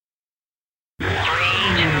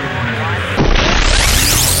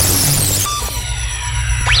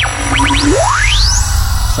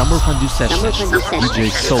Summer Fondue Sessions, DJ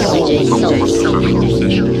Soul.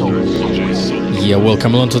 Yeah,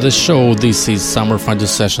 welcome along to the show. This is Summer Fondue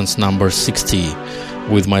Sessions number 60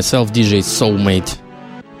 with myself, DJ Soulmate.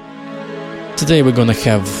 Today we're gonna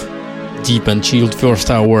have deep and chilled first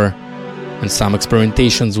hour and some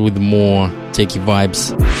experimentations with more techie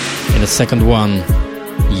vibes. In the second one,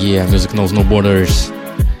 yeah, music knows no borders.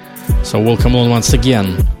 So welcome on once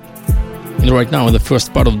again. And right now in the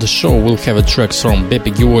first part of the show we'll have a tracks from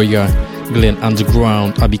Beppe Gioia, Glenn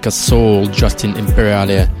Underground, Abicah Soul, Justin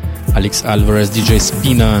Imperiale, Alex Alvarez, DJ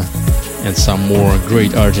Spinna, and some more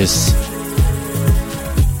great artists.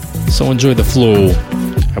 So enjoy the flow.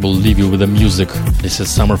 I will leave you with the music. This is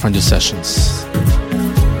Summer Fondue Sessions.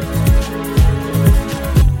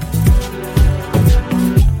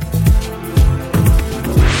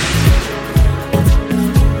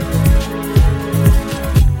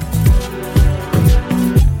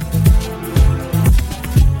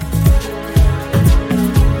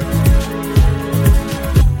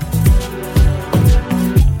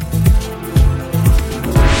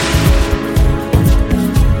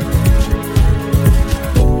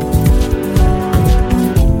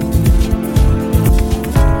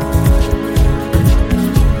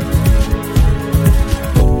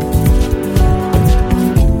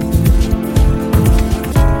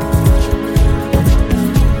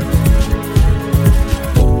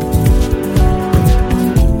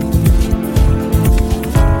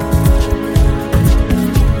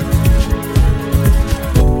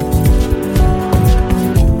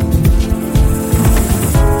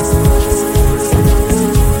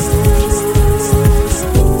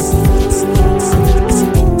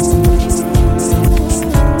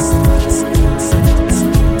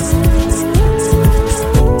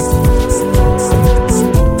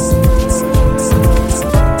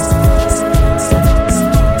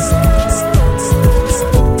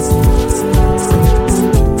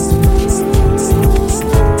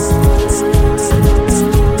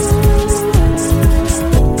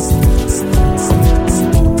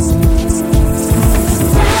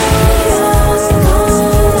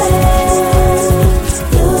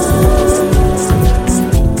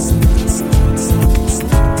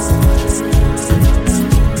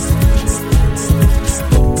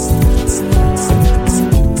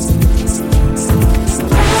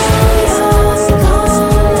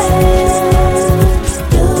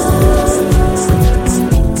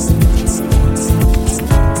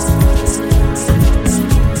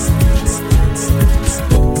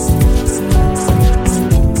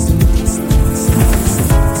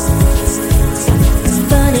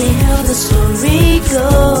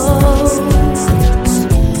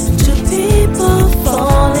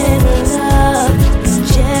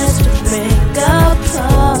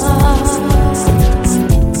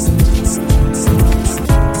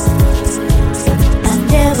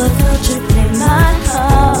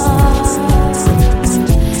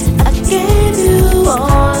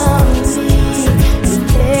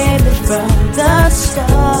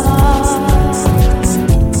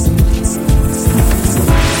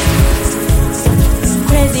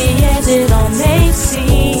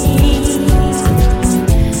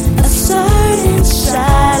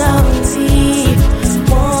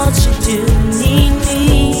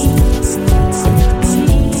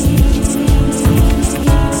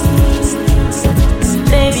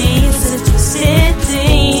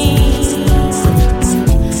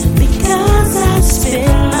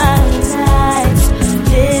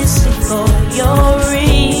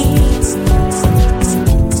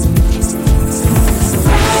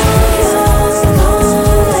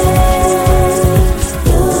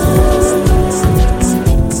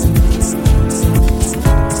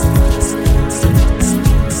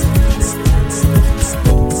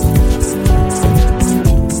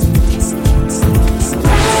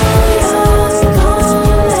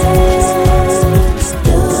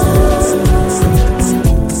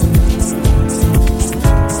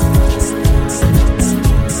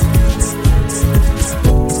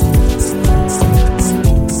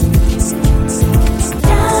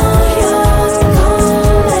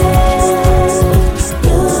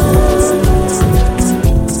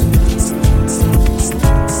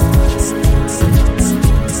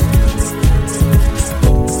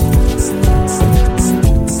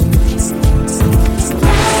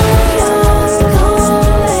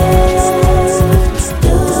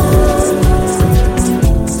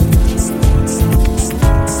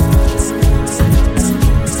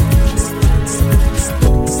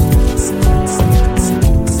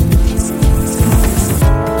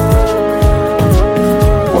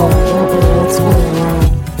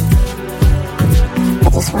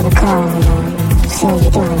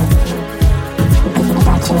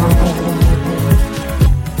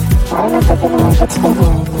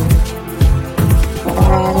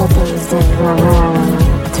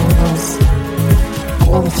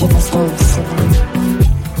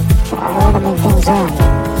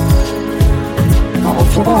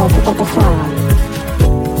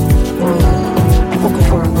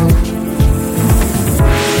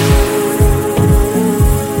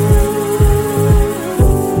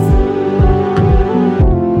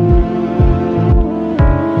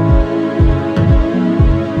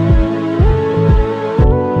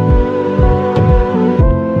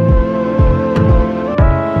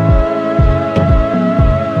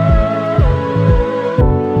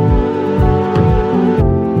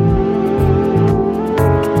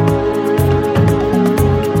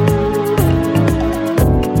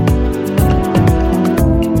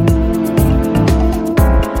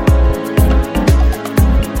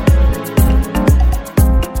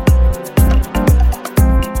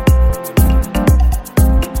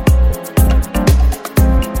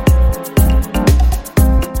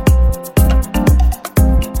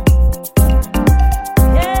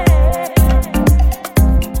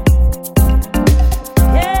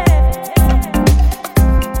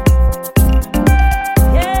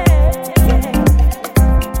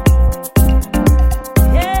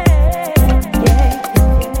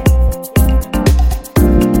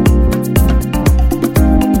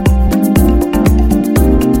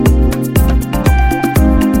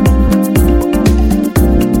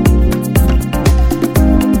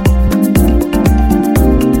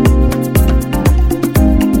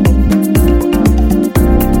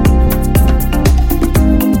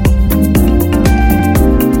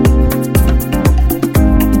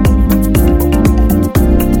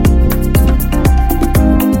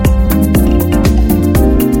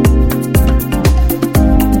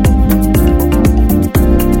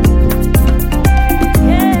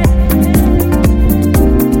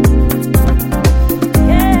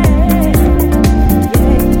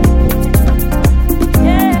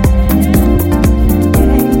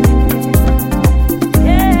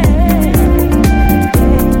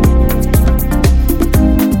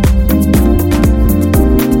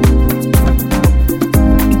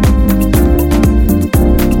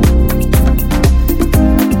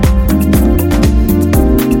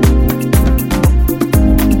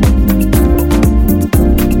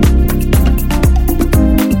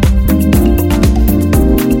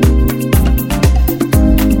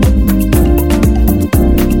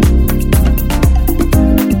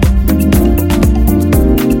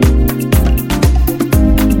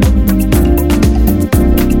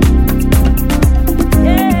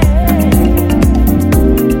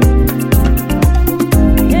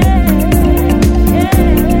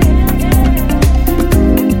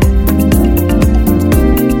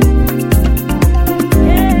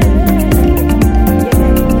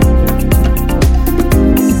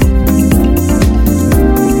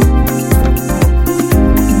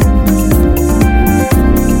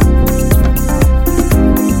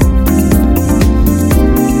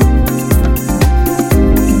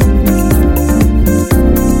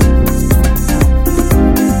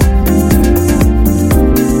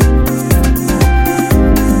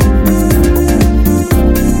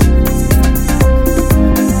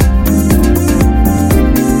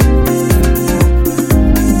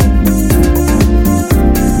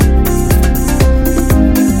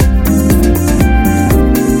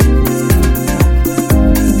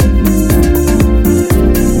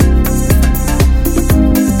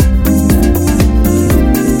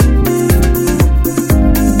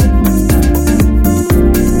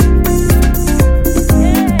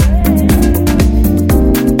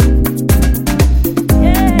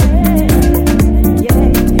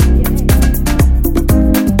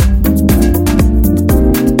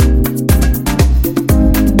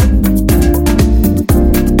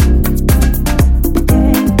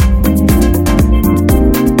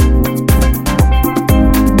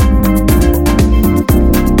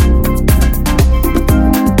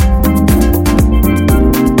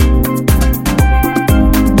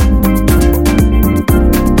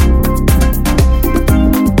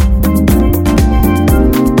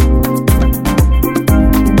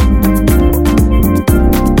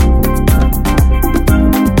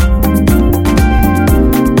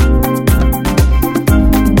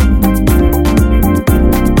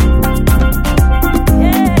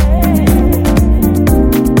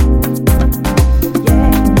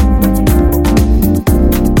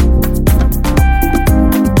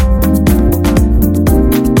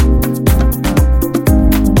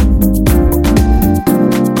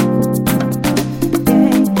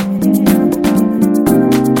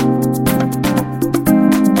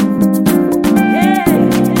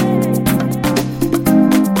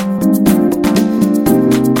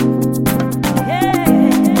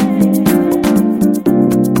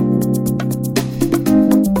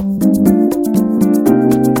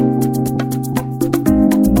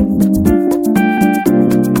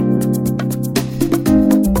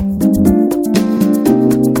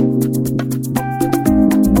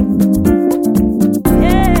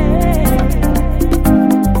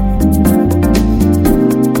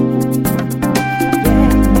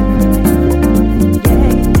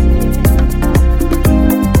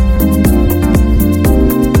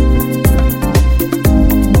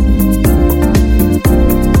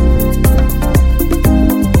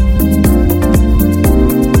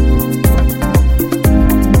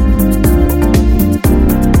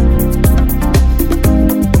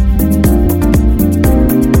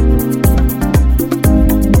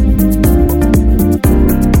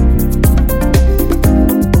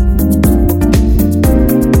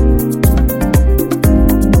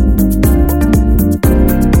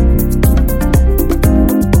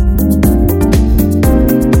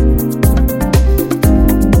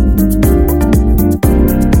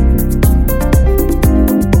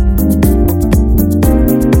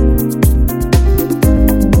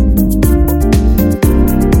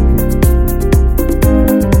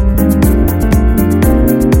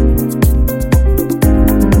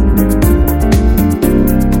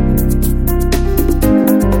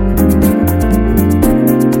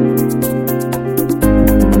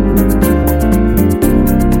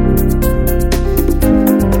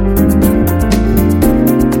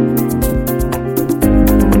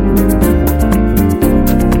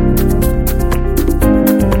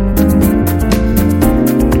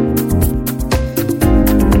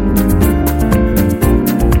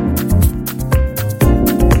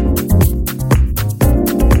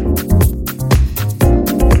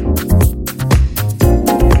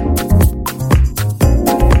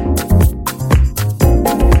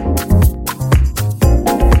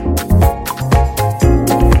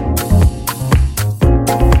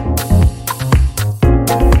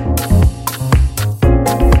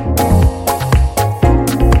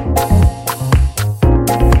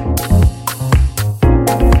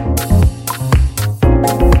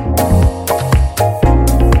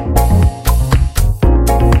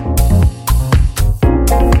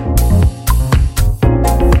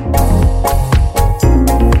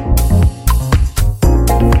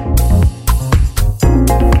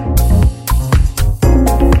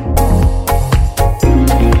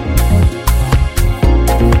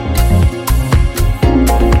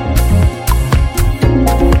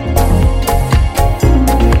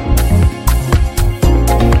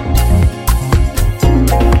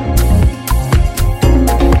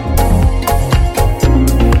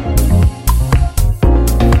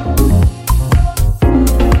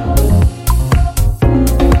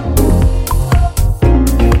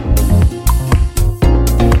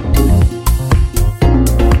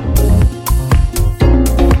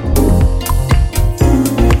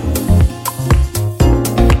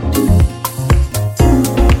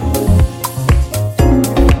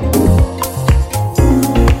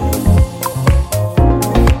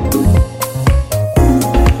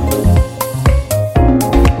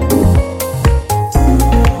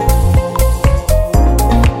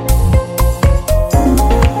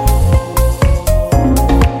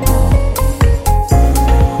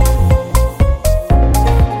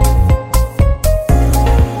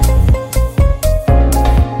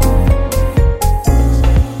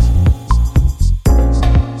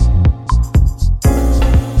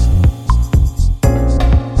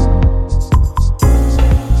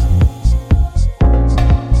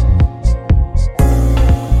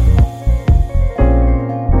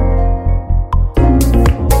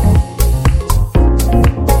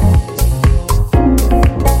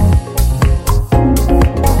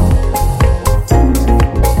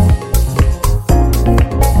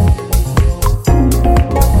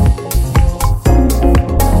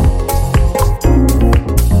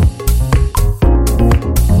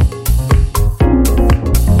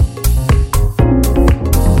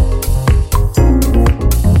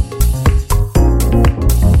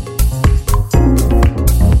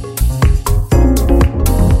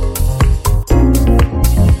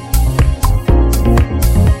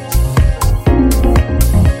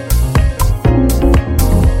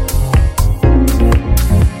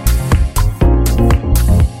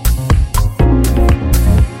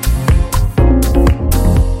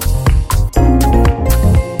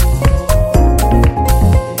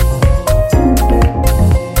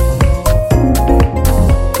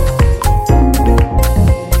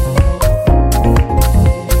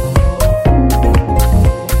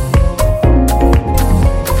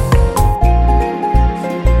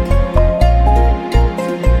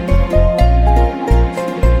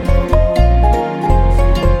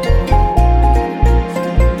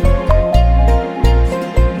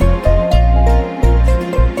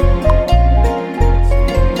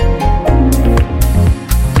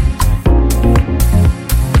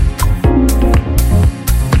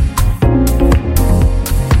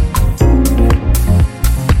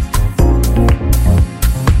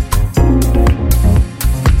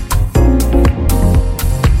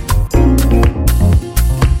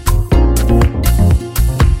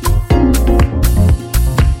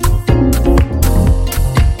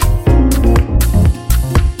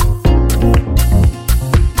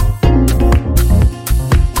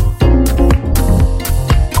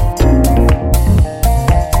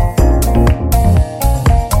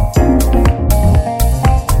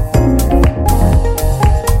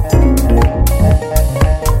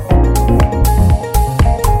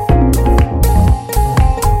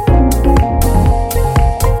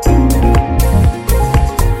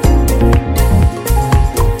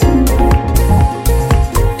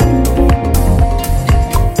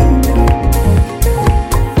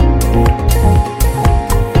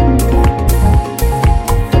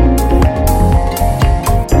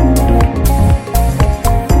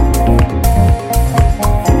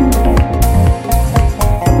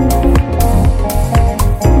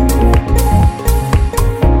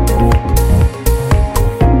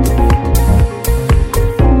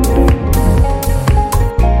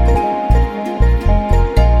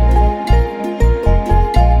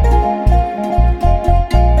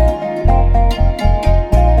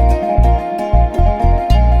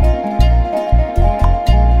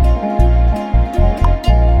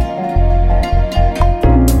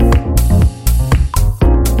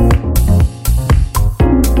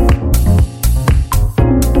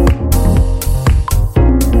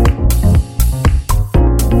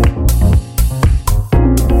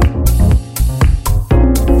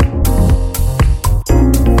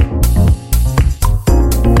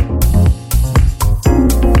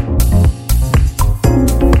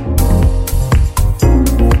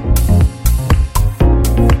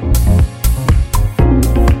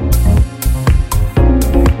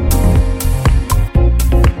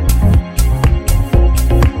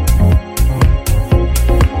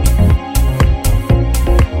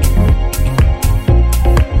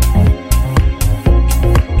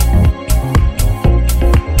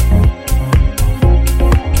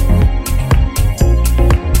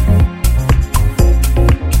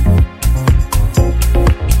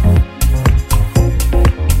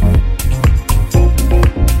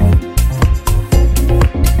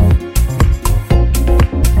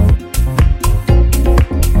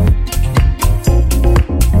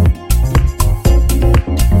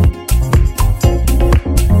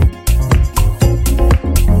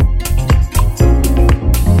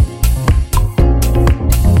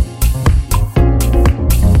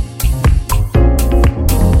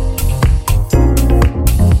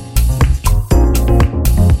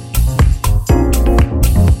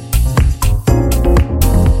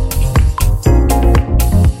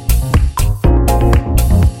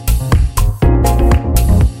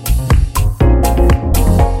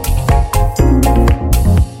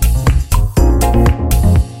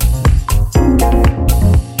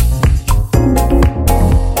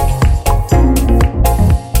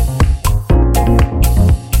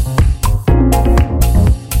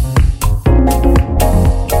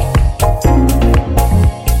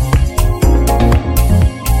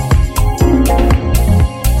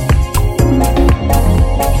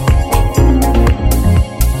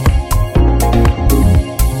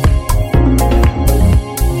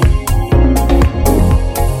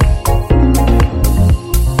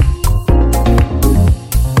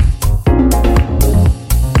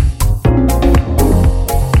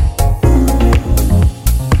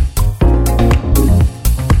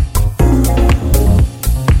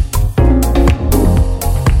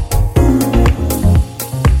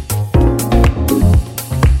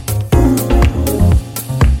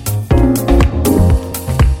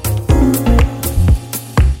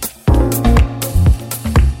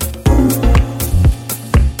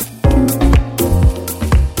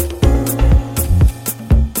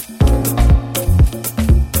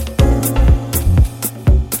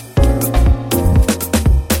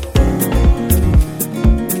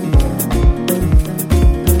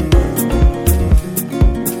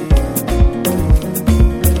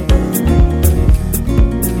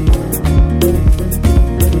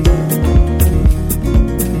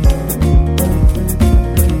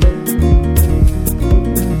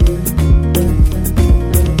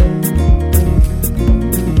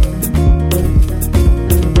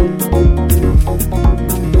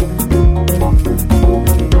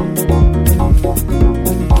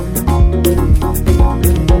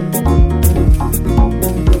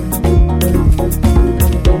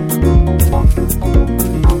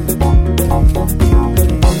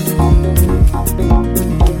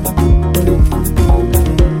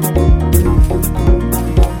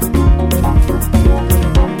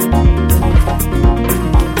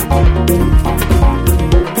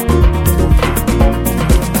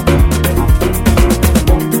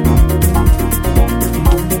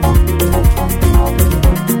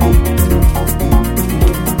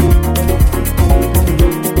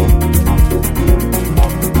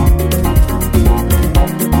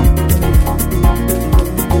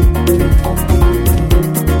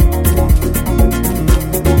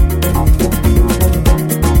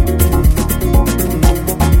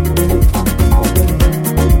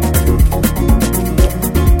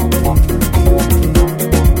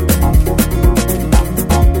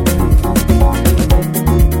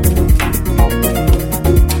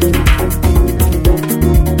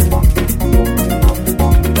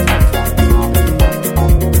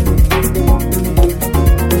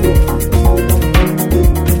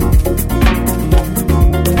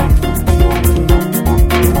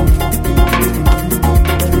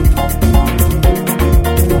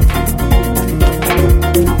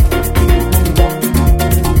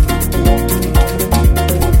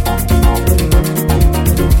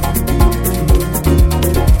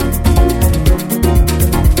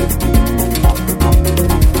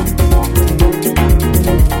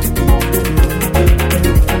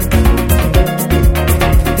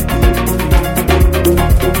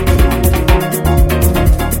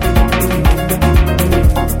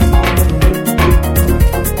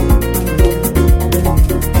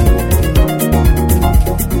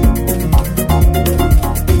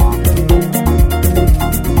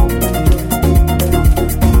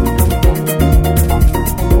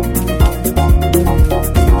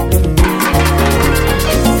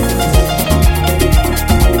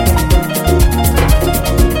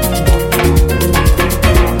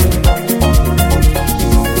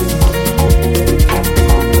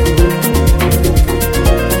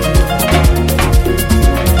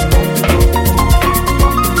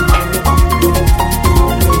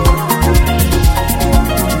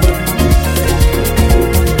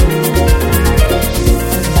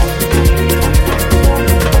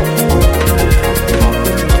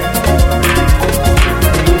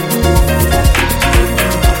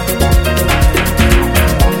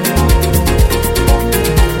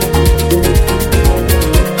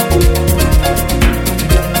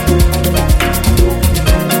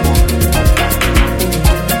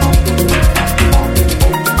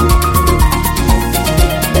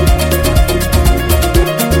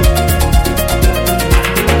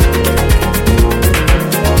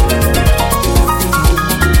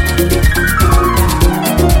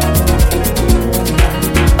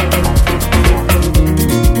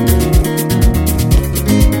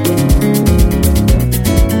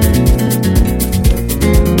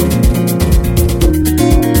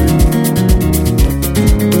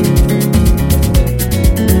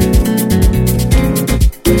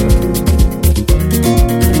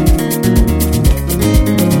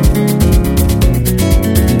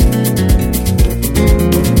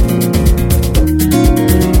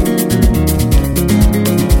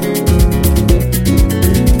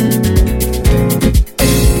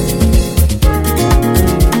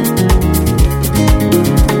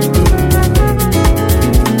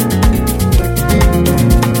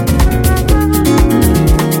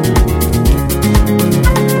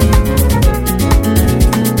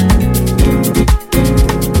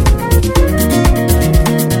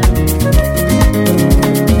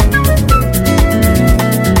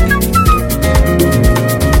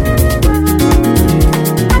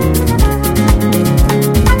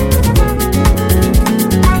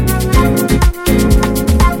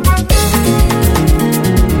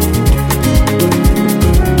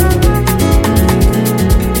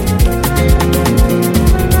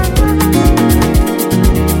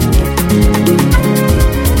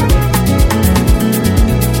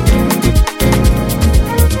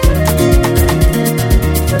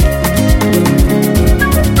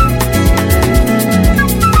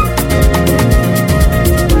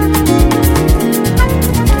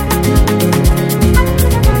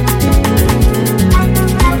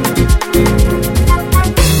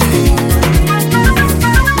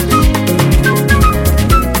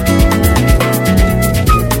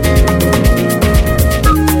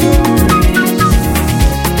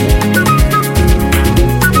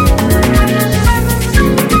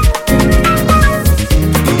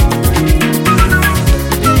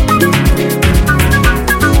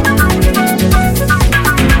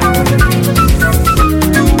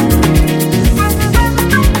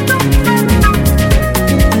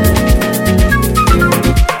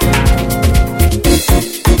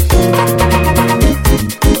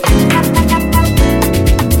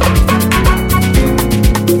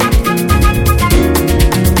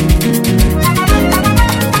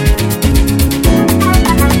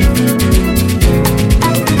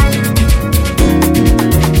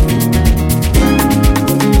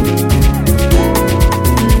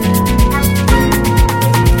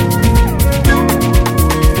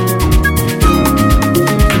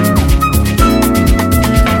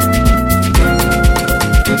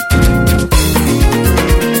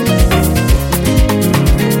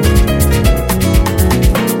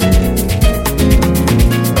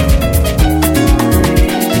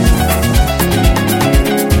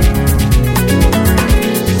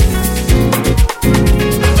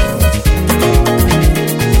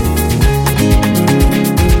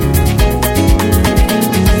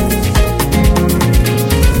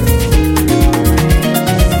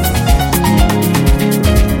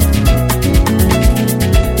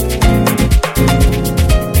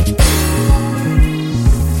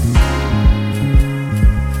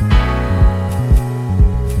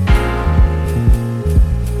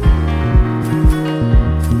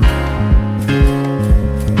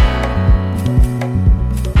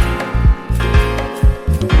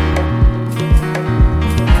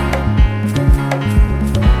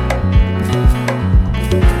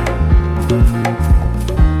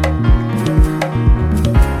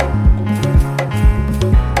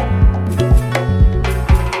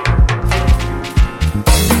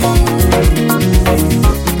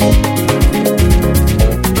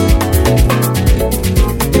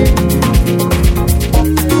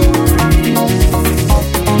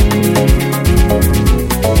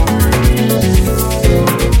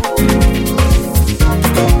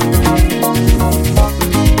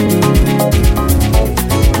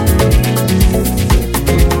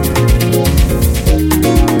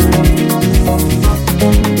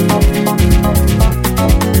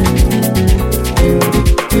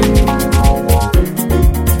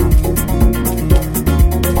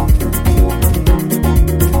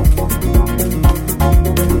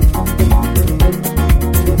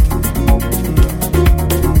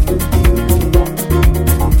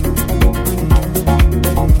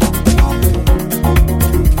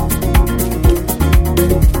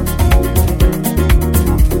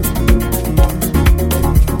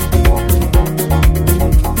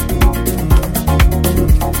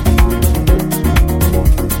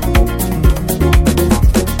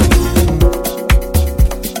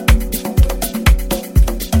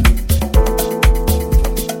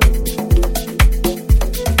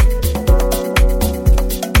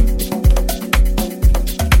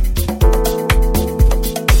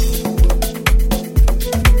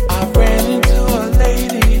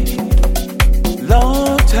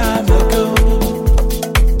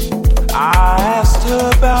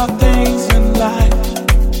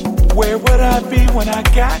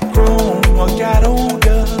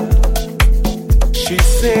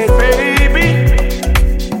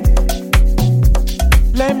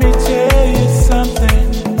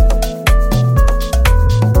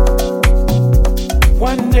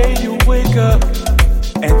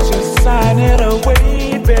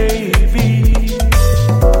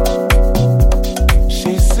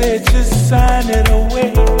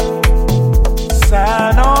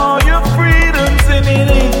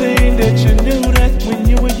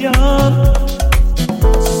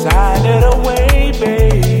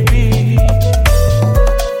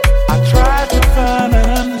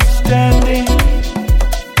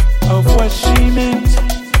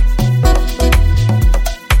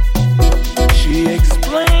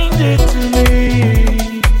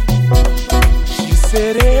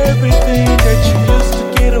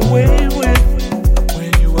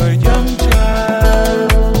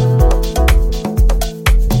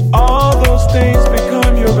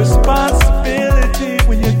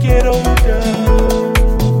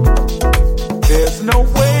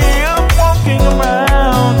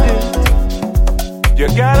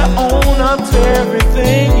 gotta own up to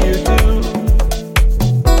everything you do,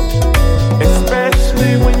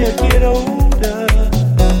 especially when you get older.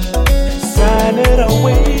 Sign it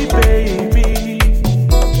away, baby.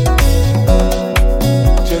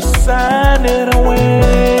 Just sign it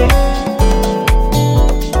away.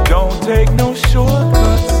 Don't take no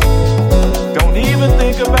shortcuts. Don't even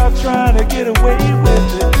think about trying to get away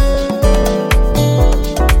with it.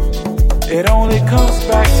 It only comes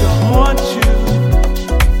back to haunt you,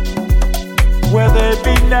 whether it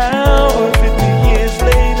be now or 50 years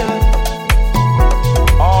later.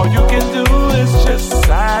 All you can do is just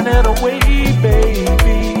sign it away,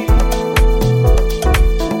 baby.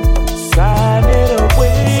 Sign it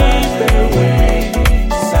away, baby.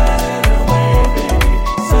 Sign it away,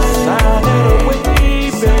 baby. Sign it away,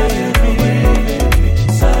 baby.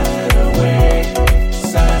 Sign it away.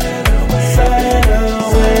 Sign it away. Sign it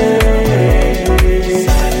away.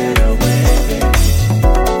 Sign it away, baby.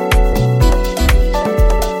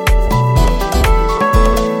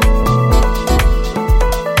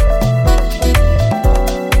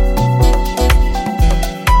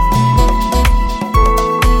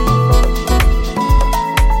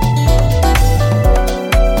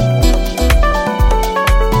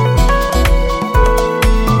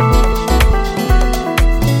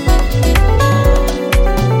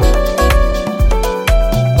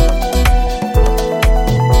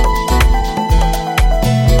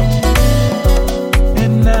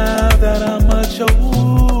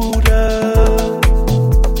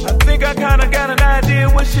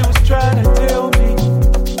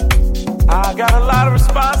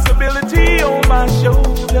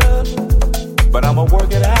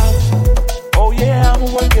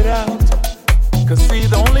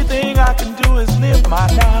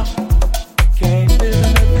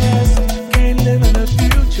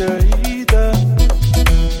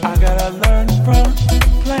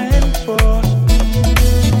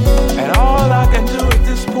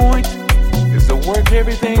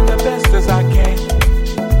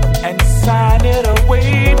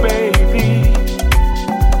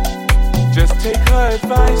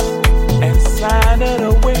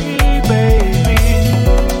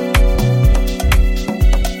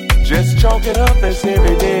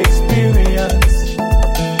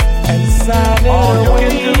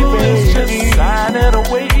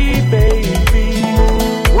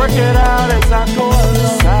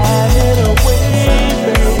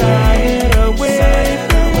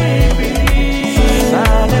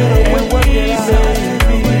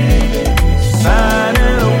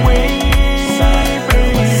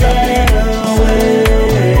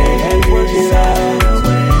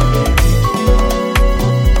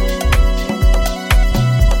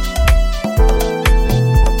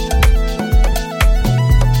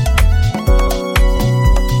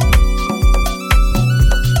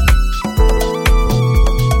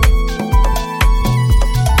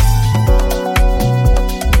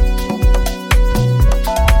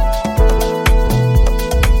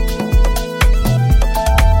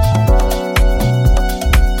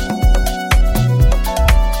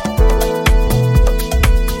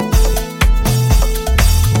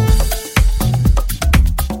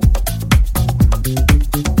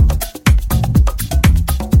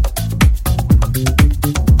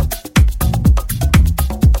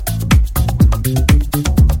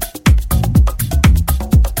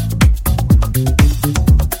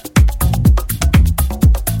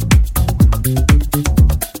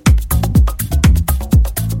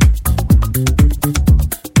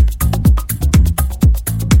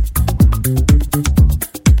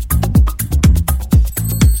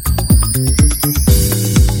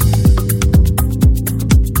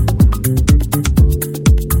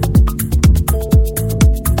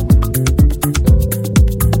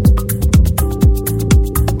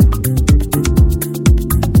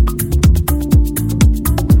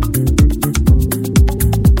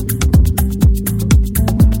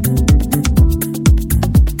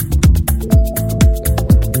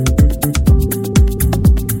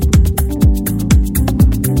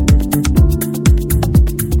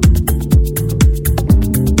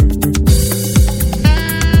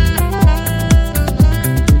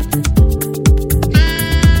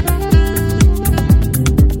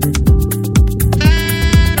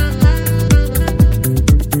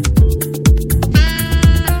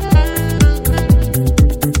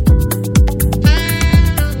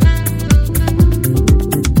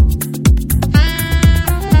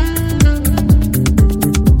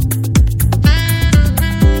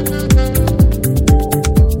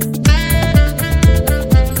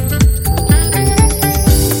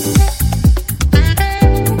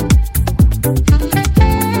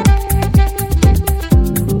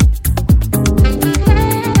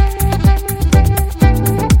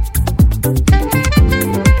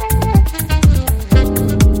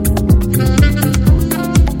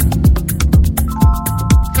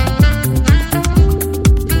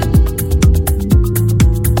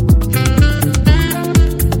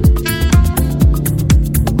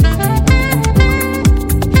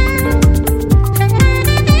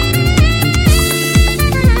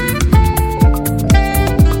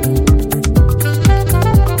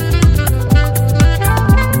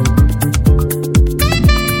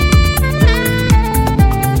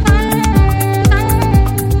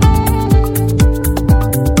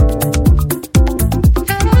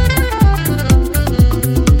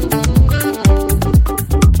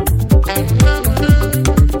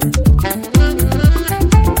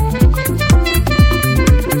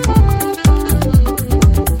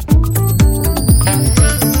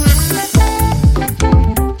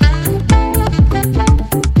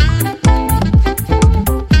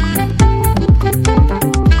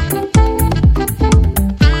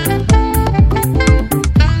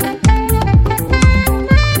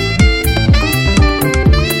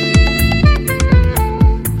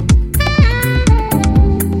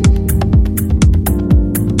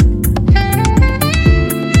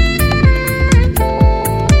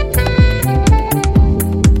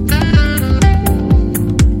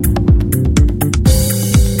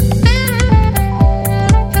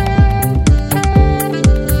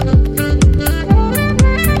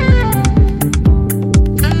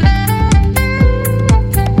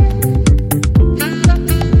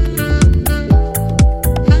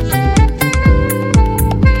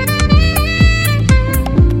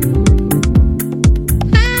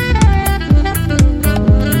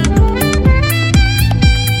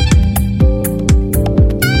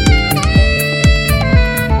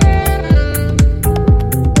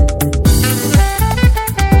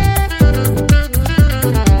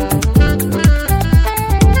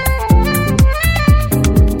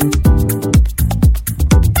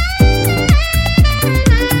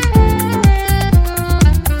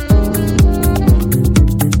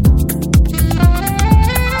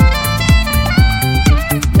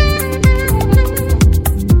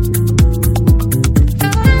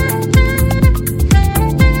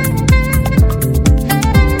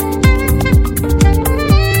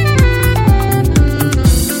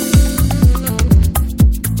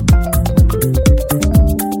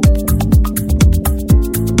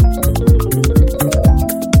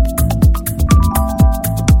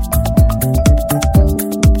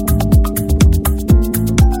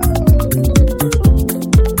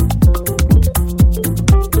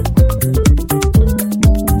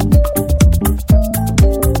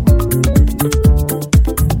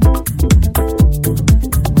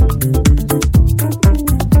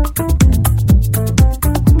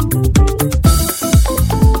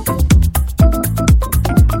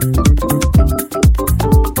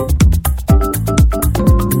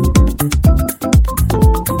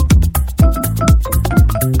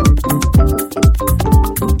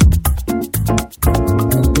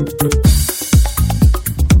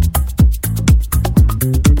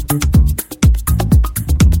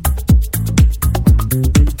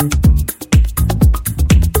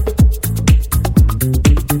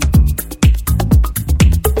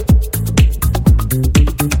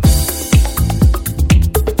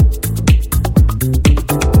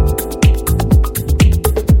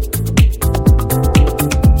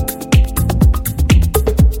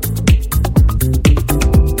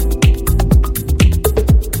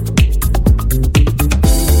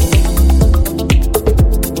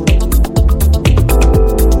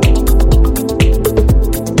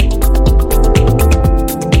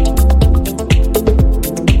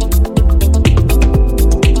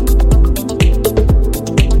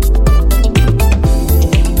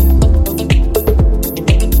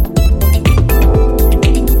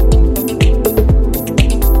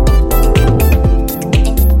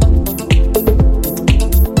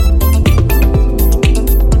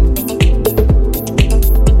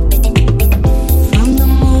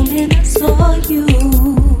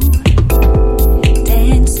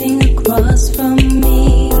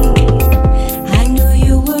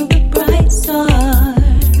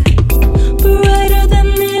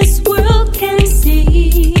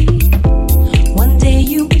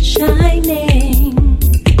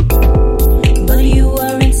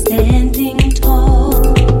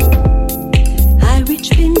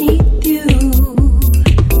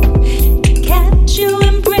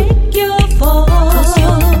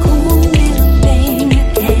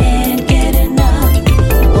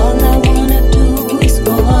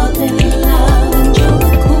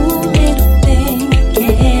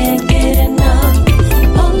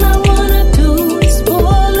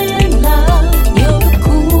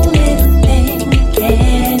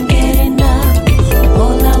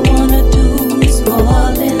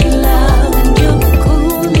 Fall in love and you're a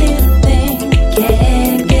cool little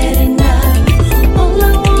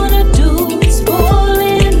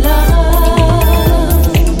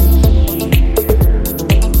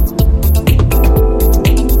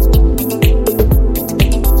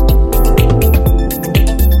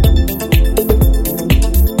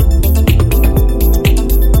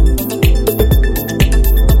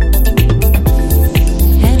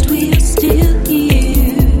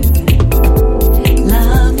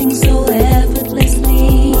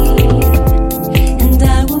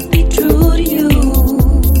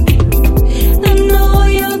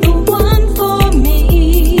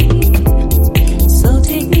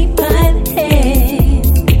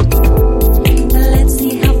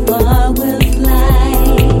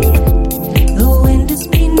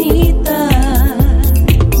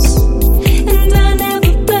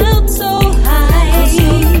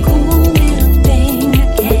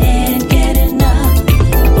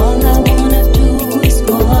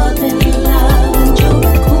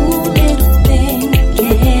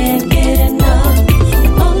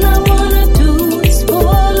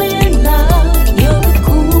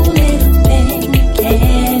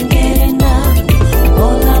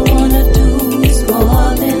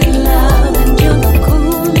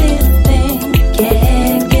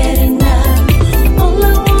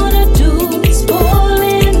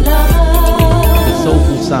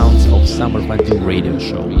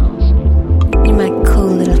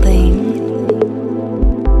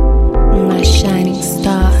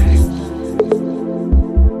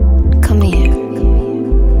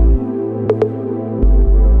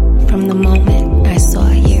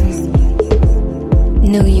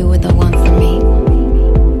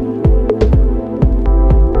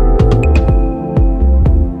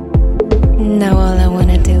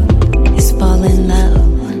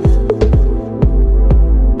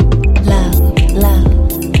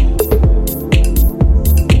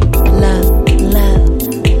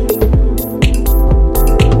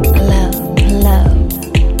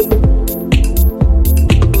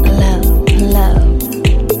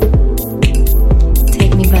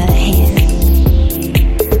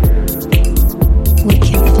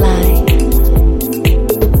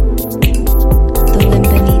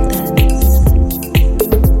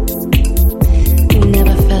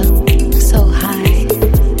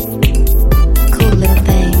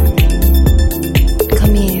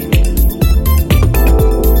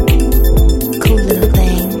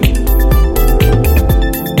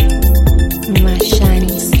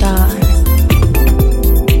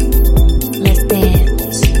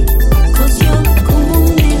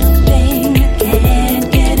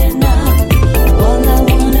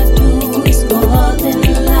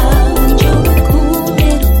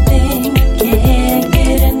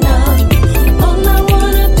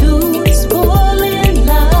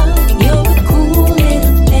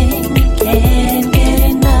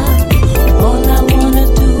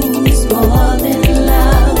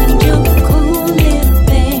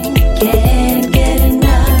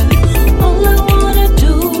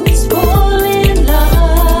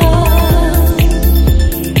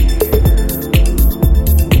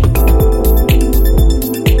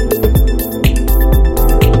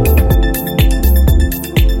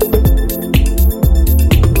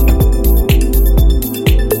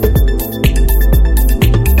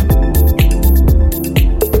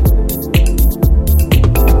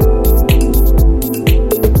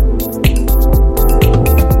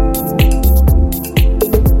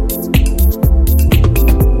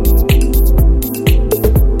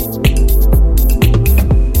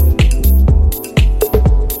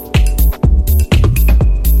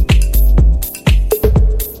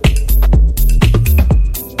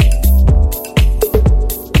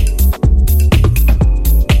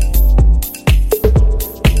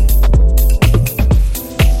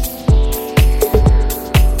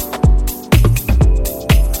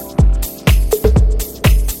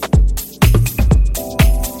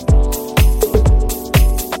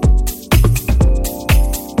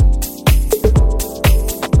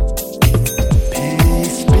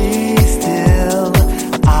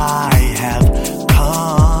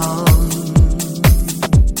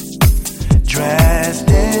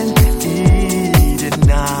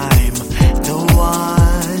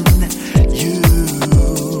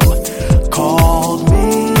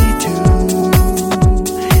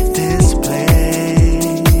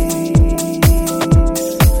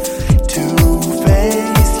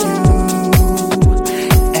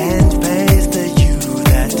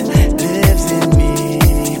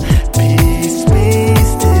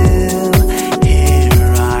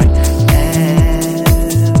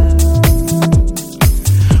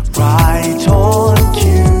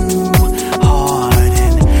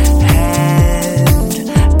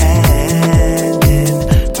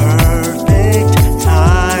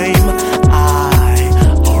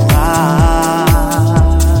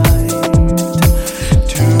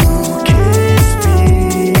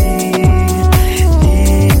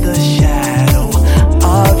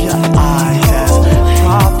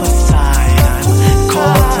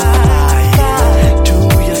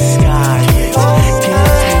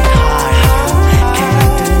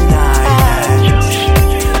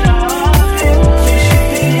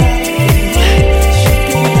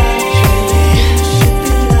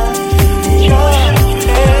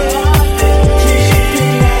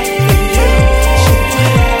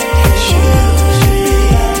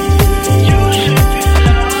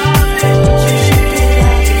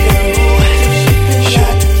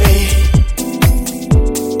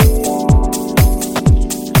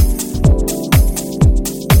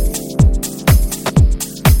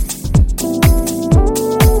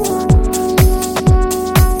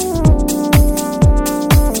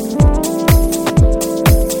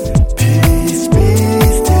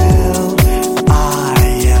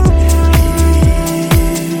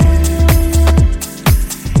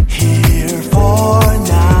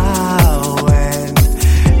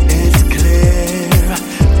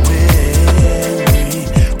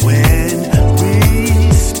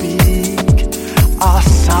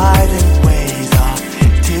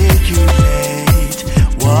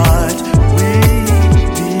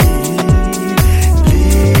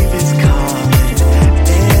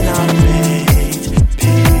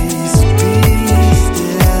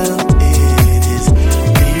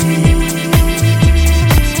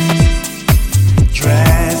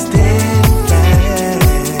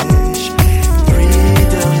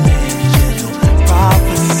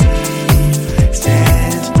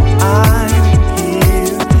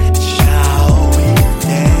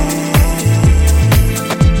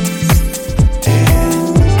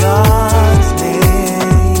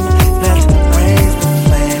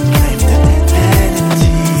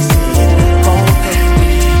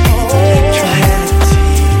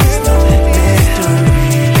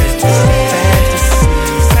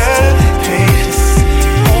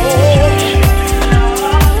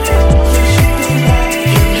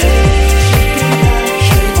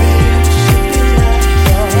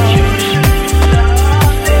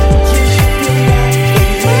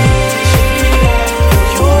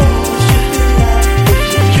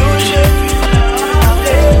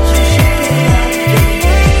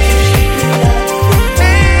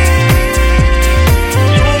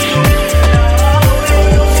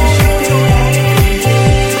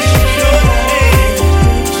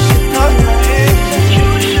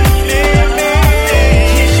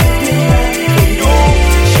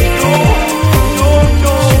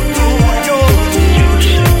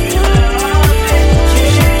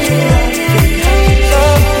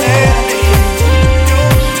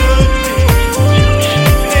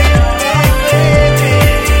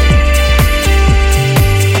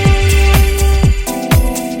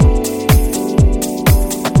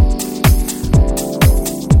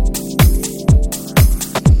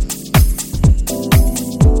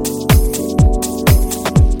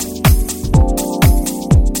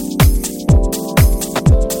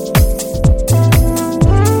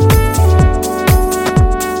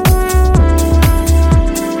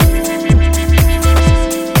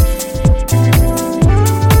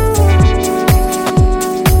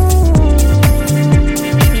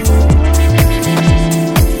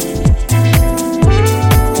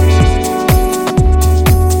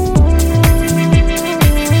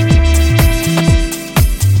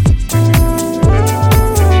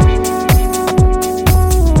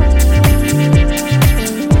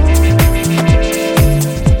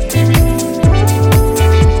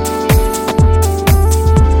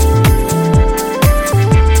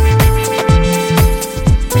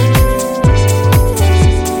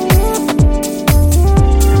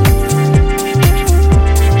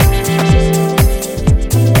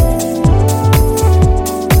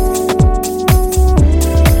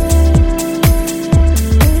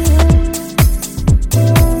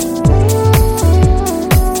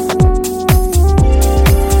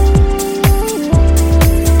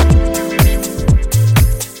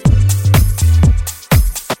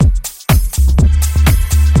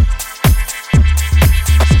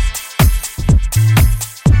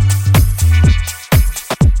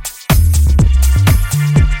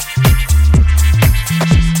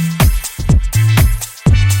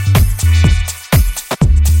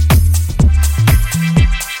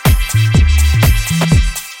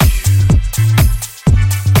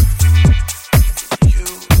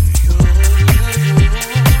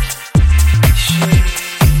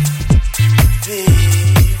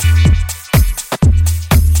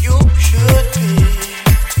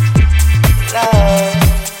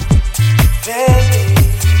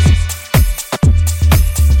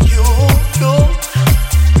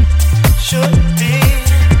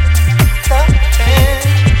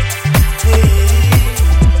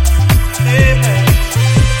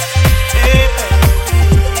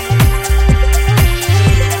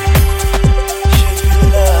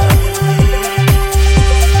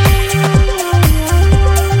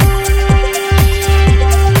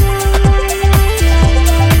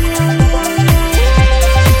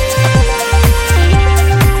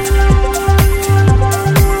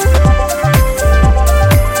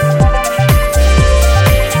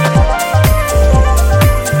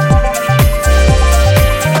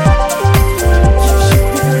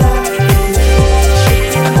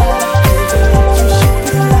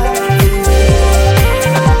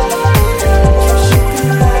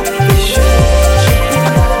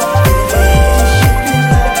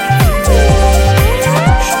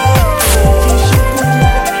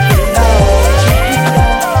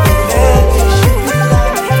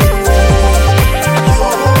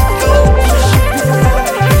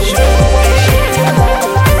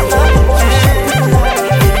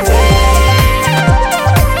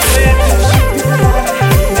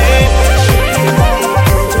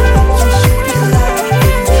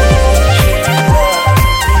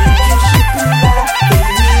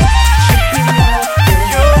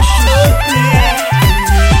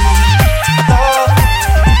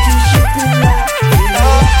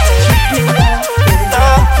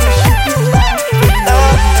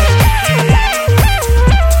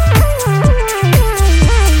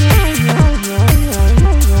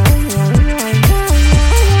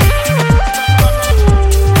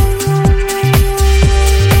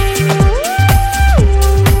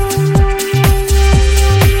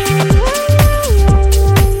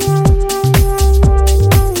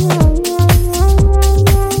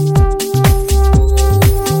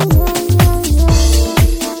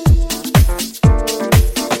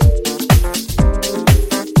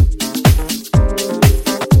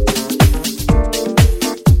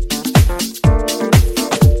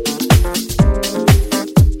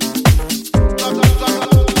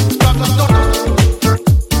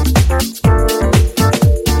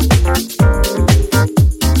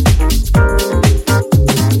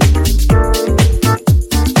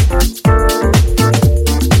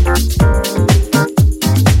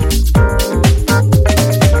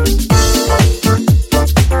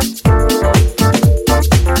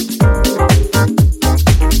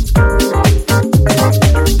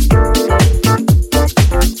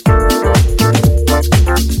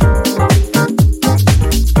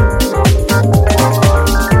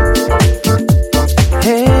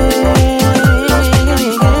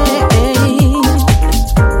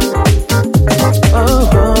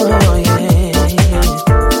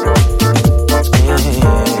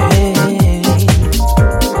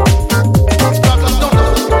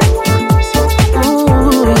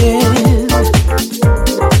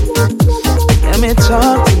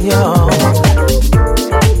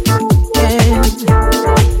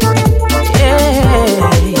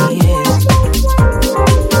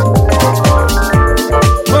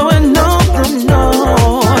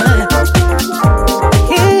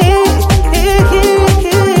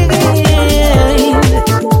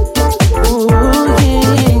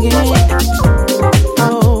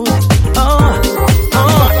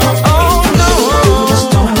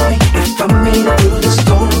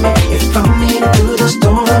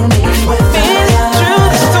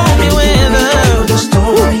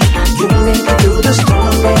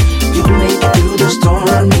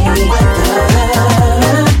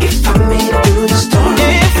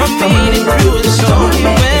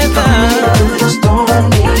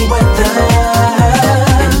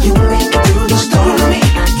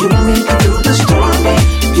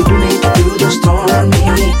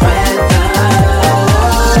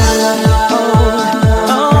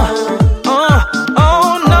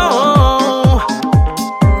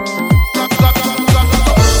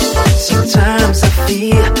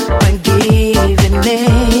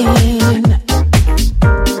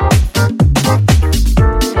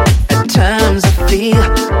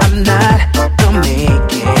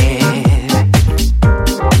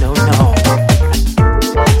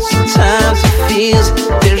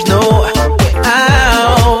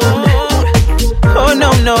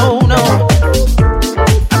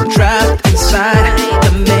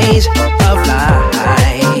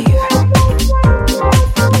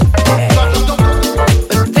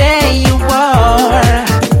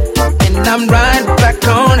I'm right back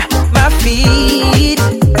on my feet.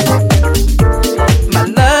 My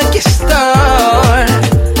love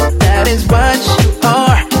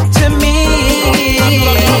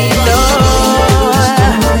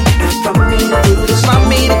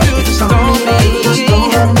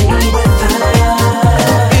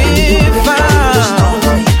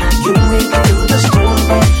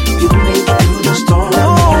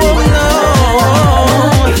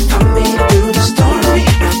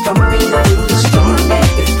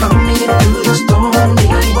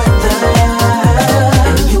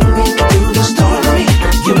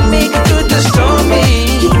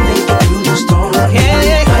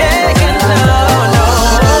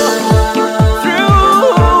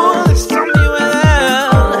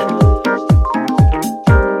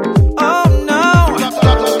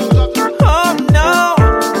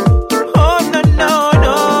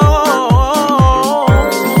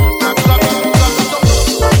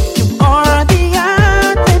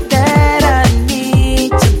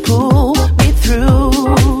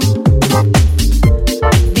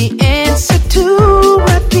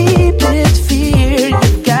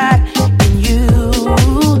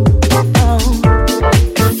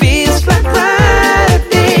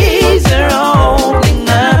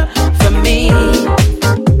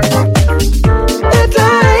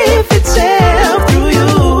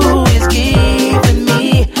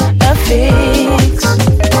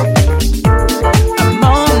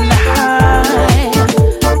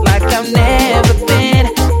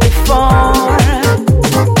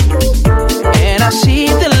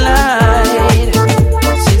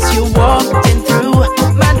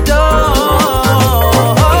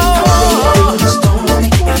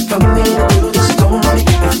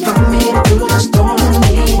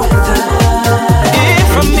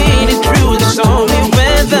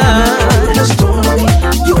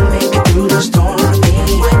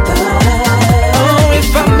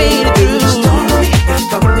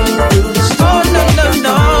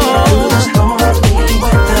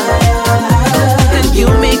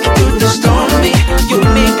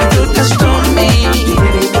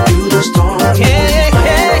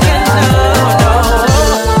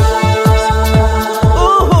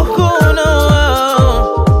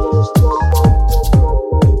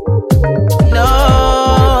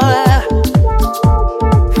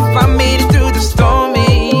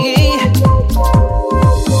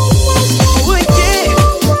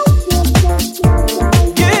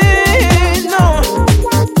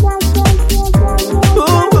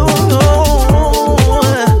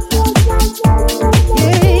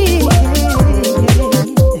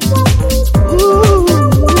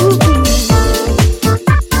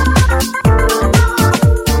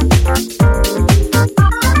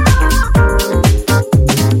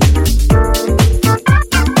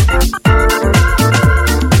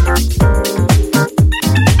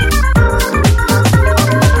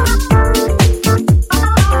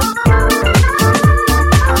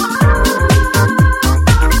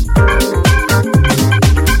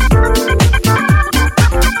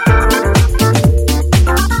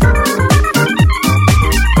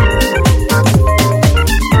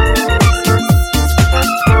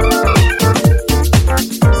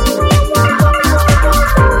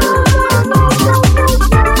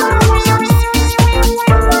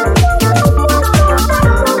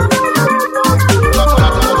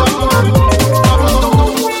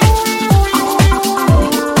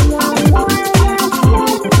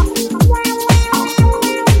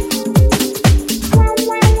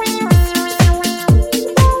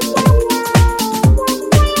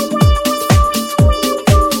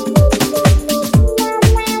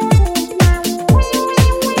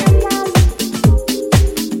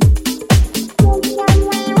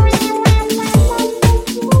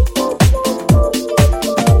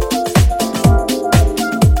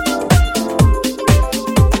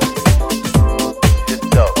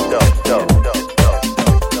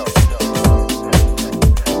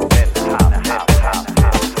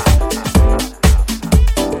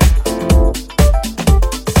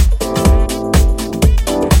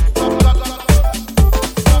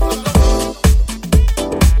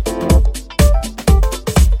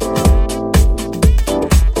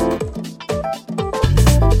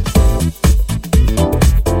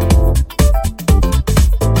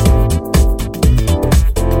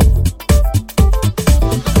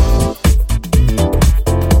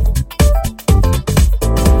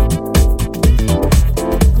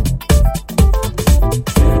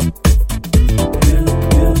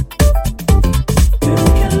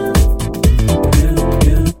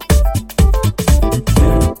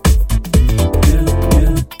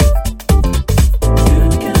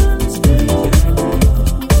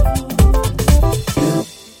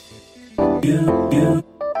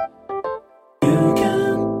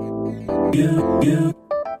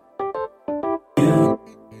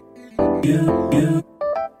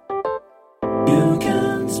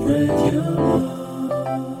can spread your love.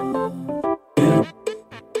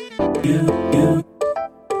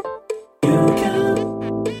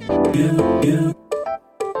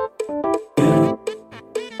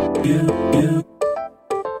 You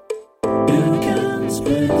can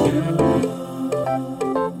spread your love.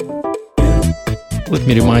 Let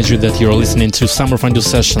me remind you that you're listening to Summer Fondue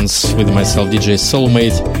Sessions with myself, DJ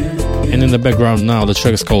Soulmate. And in the background now, the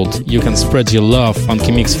track is called You Can Spread Your Love,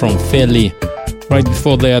 funky mix from Fairly. Right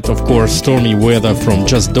before that, of course, Stormy Weather from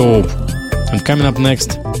Just Dope. And coming up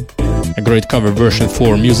next, a great cover version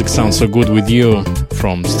for Music Sounds So Good With You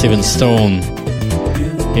from Steven Stone.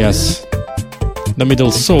 Yes, the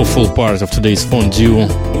middle soulful part of today's Fondue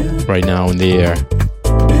right now in the air.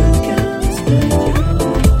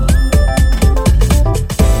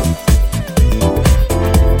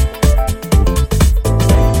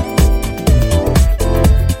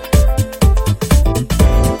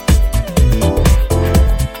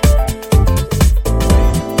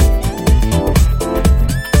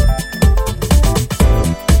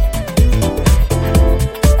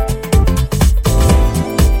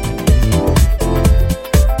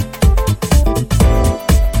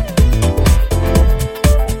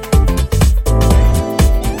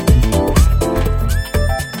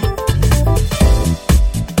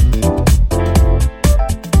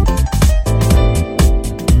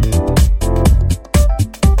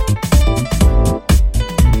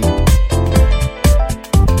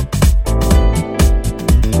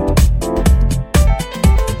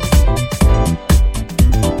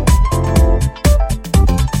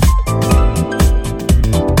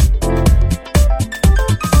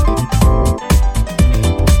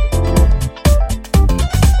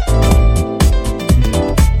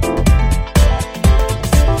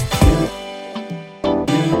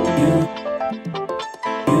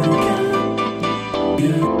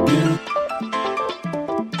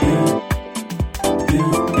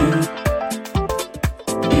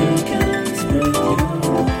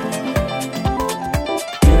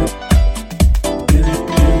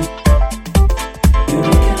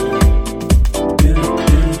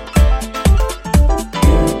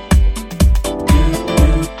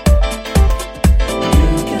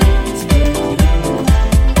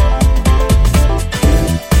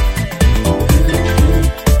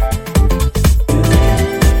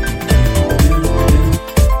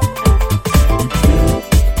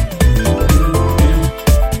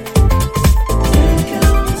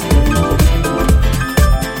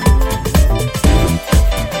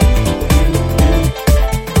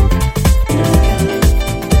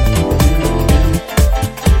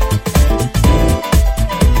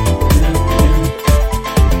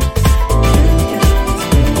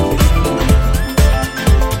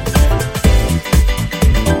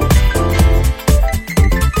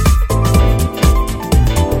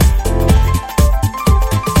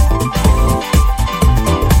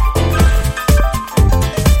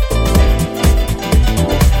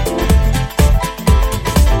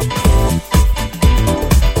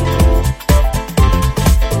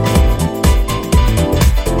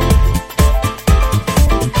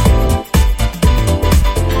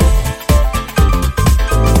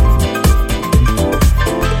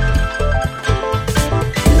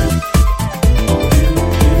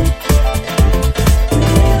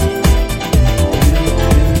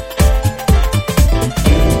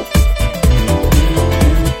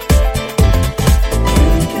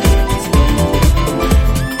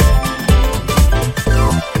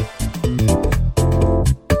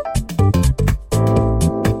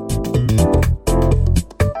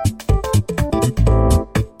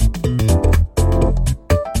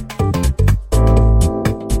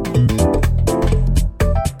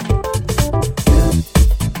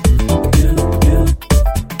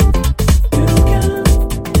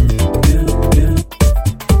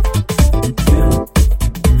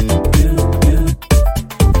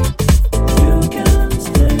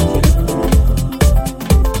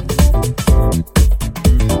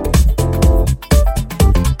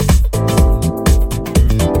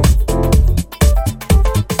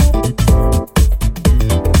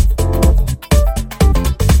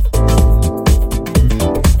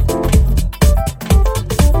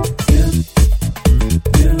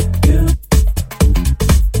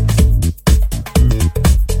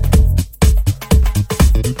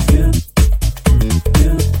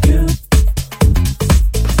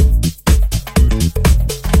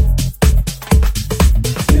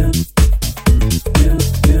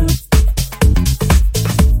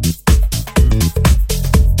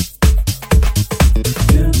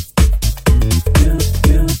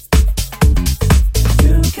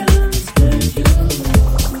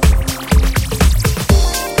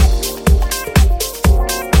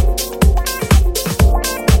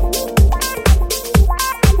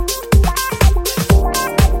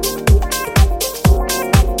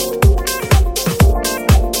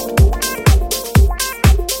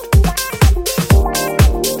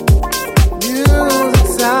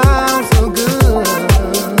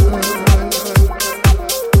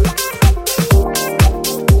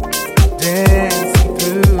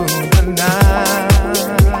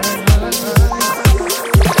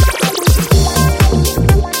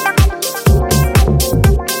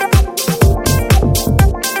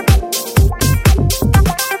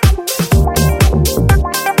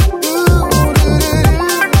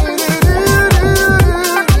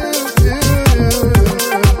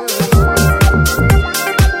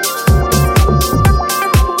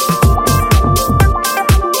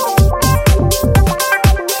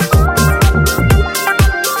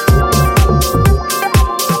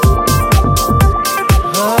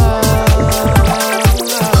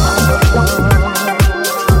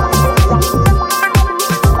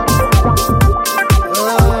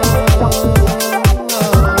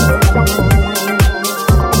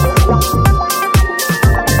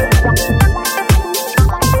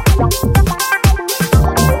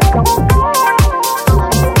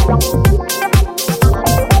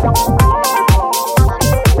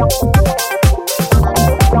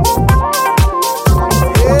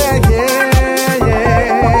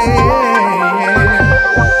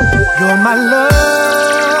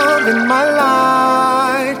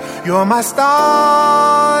 You're my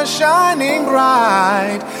star shining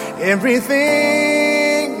bright,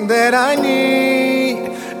 everything that I need,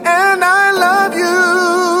 and I love you.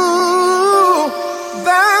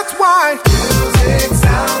 That's why music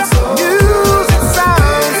sounds so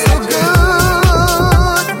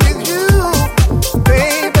good with you,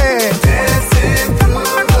 baby. Dancing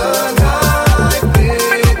through the night with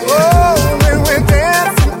you. Oh, when we're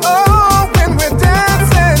dancing, when we're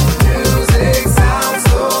dancing, music sounds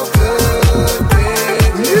so good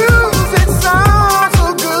with you. Music sounds so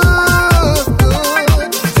good.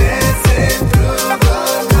 Dancing through the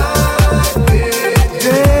night with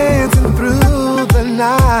you. Dancing through the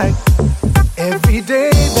night. Every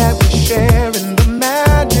day that we share in the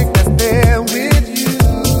magic that's there with you.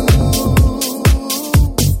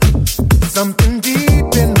 Something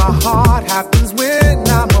deep in my heart happens when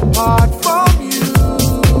I'm apart from you.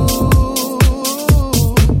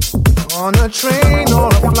 On a train or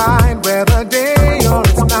a flight, whether day or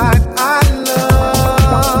it's night, I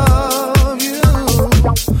love you.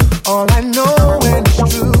 All I know, and it's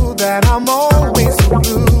true, that I'm always so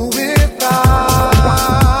blue without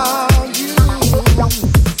you.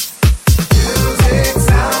 Music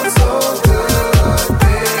sounds so good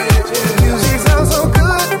with you. Music sounds so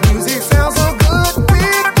good. Music sounds so good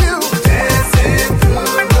with you. Dancing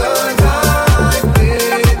through the night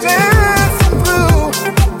with you. Dancing through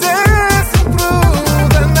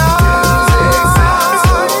the night. Music sounds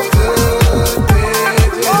so good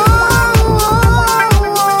with you.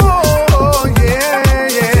 Oh,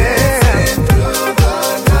 yeah, yeah. Dancing through the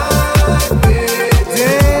night with you.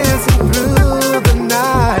 Dancing through the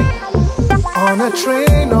night. On a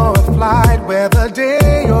train or a flight, whether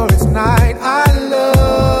day or it's night, I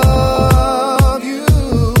love you.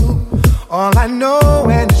 All I know,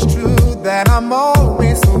 and it's true, that I'm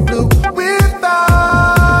always so blue without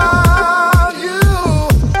you.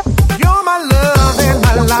 You're my love and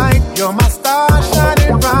my light. You're my star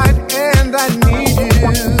shining bright, and I need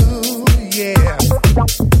you, yeah.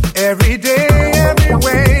 Every day, every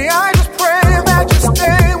way, I just pray that you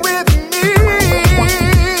stay with me.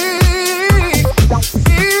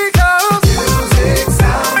 Because music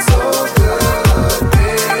sounds so good with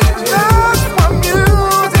you. That's why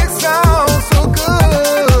music sounds so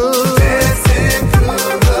good. Dancing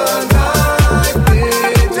through the night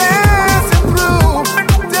with you. Dancing through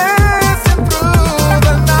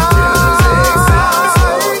the night. Music sounds so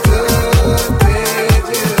good with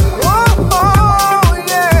you. Oh,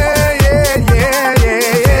 yeah, yeah, yeah,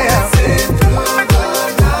 yeah, yeah. Dancing through the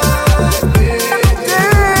night with you.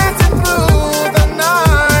 Dancing through the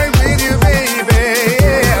night with you, baby.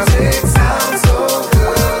 Music sounds so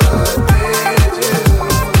good with you.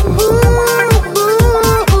 Ooh,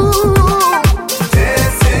 ooh, ooh.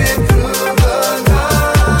 Dancing through the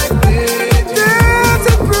night with you.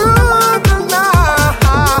 Dancing through the night.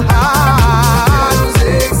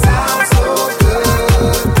 Music sounds so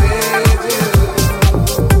good with you.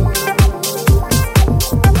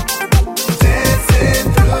 Dancing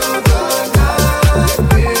through the night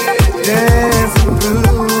with you. Dancing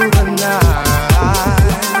through the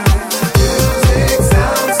night. Music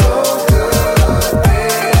sounds so good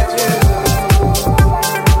with you.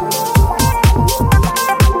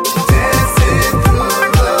 Dancing through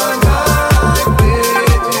the night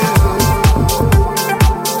with you.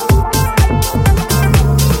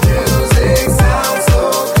 Music sounds so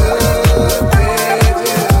good with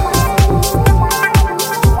you.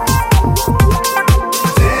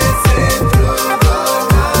 Dancing through the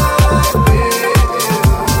night with you.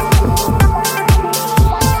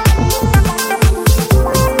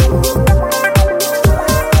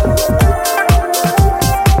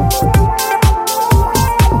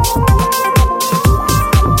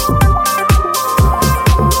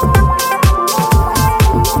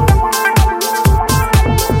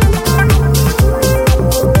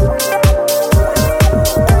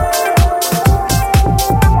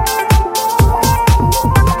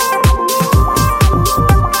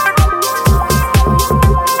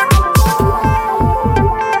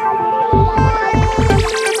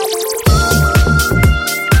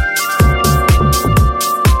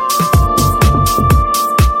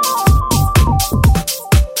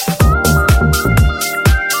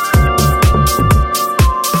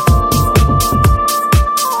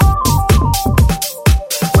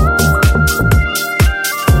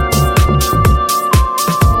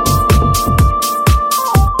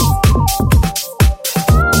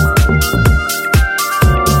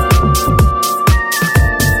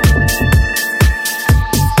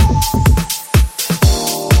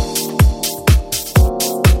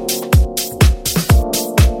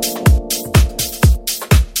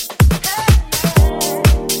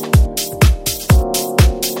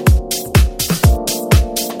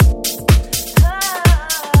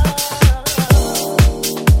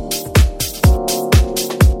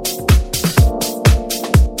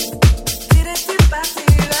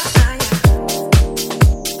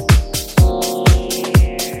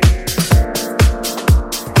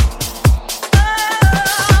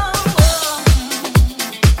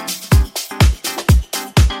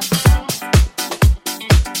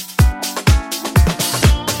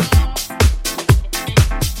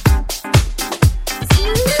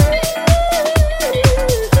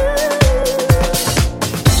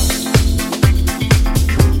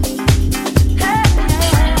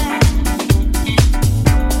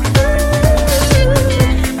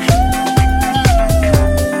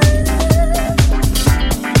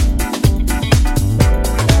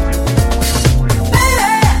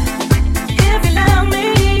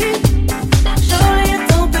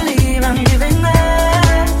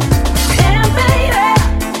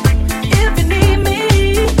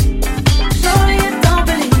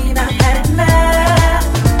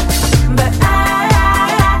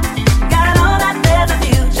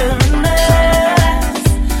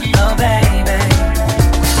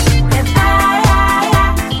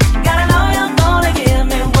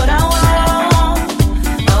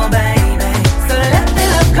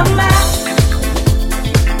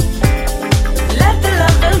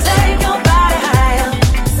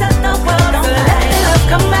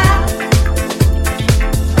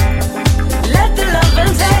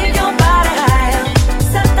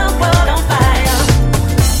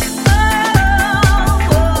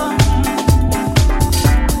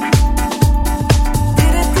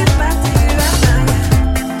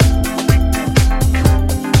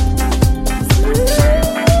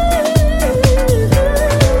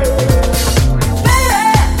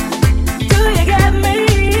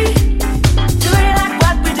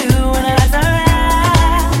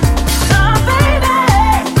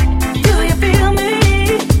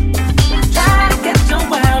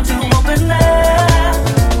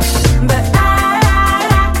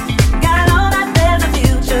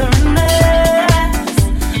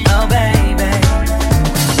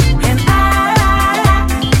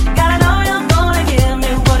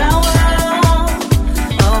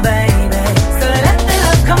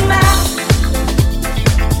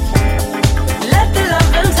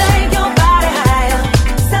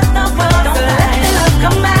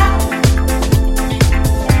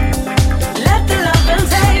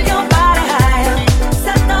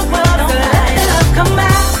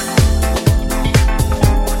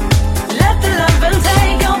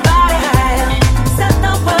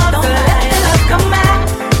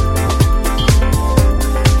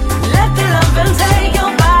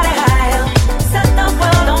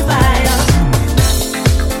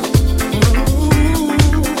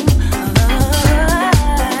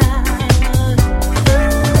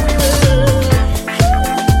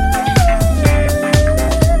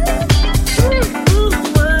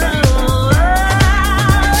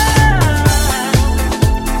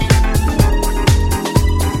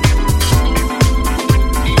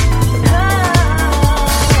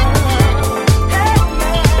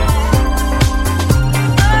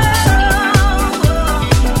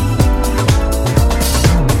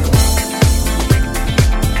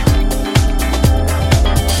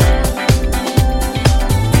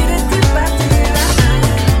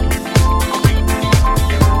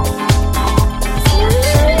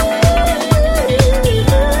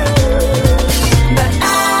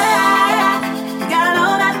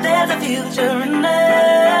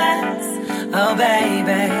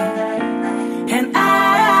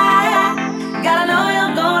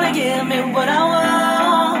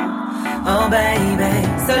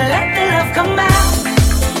 Let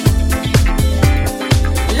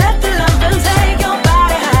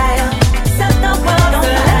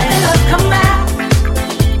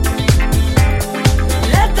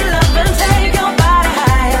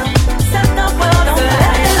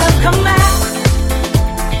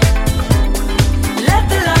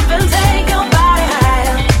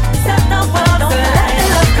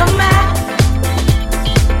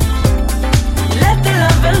the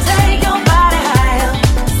love and take your body higher.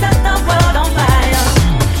 Set the world on fire.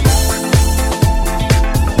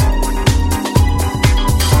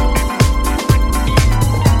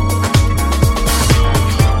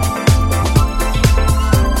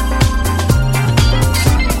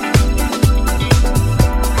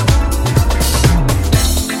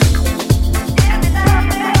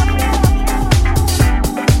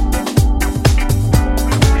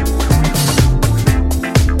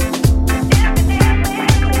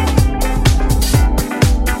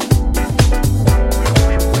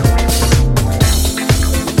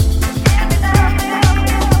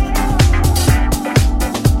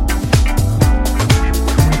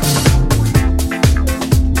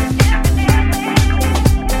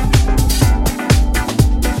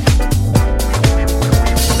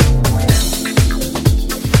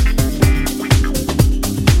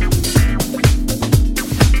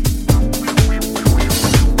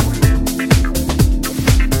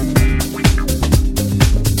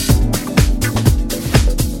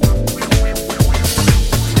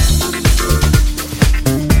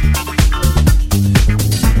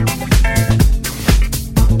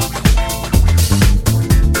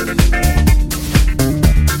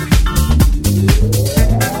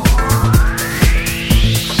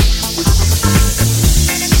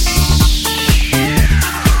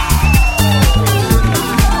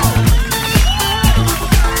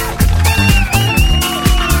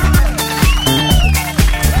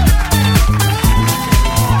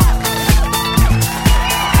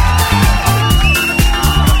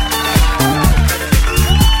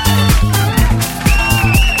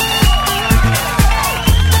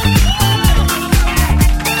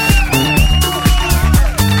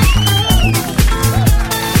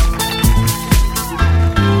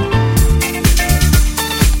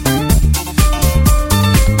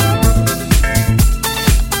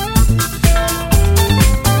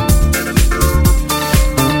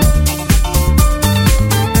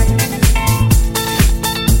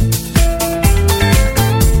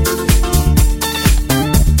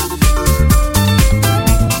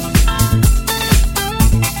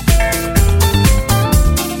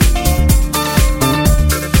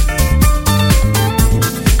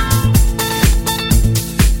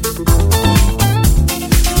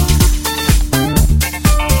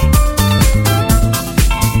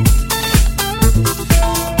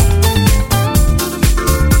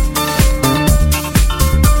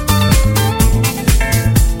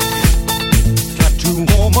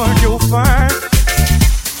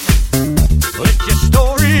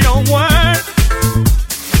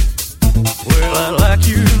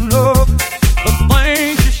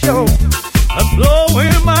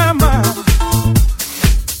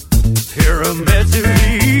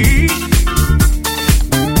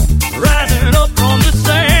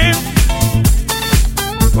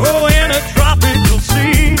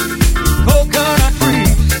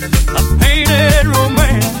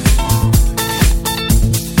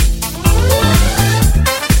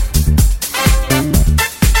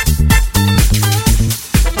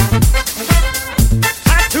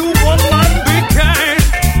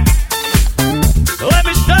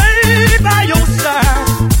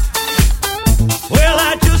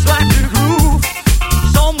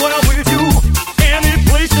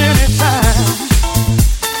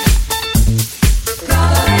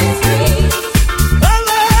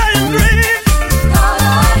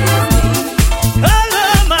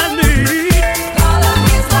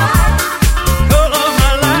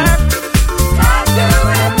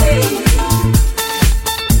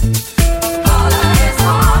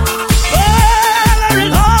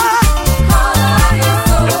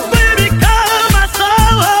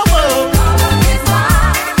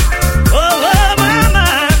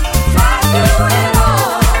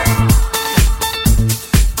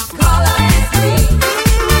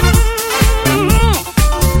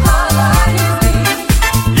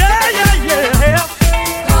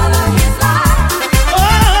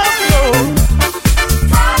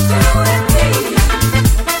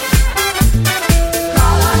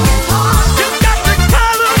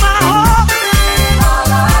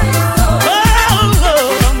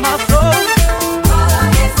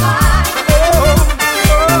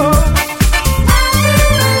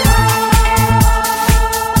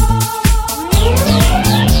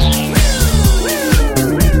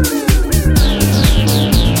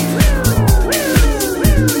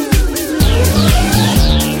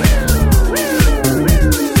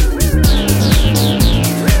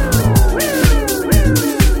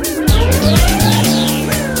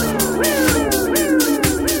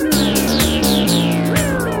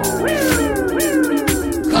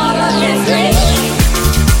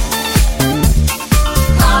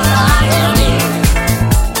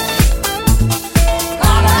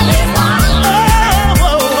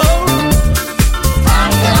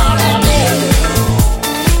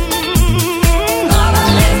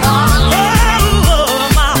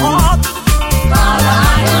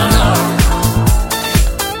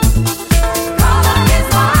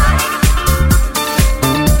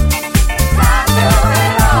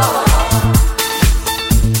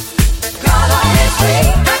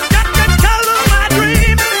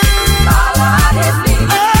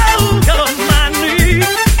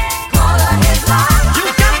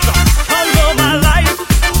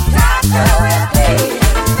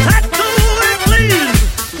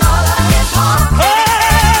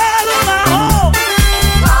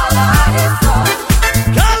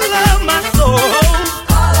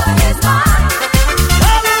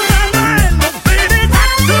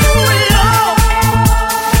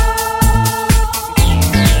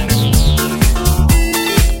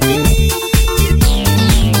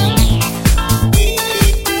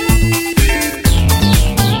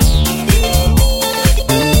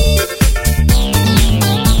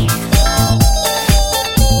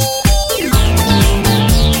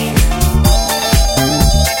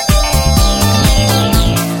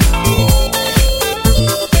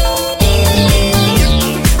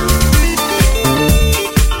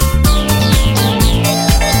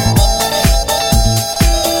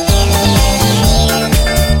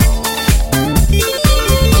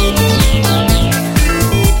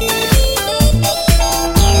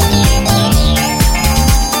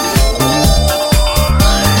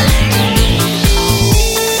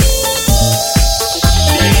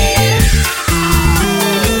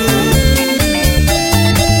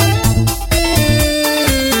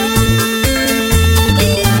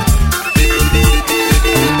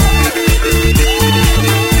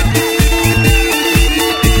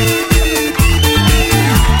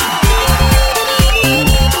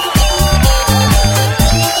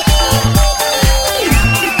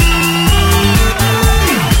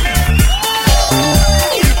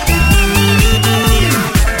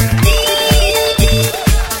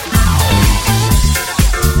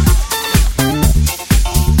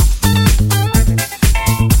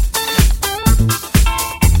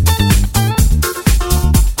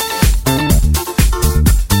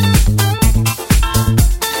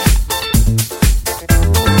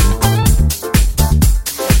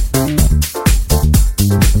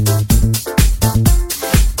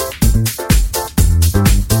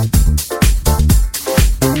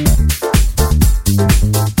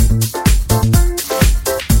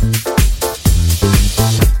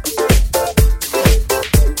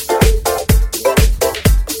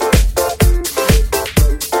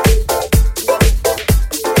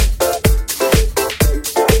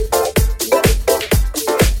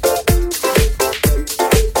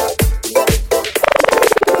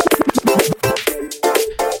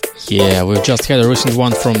 Yeah, we've just had a recent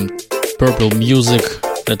one from Purple Music.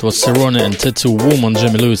 That was Serone and Tattoo Woman,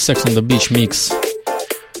 Jamie Lewis, Sex on the Beach mix. In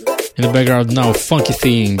the background now, Funky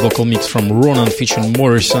Thing, vocal mix from Ronan featuring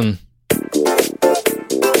Morrison.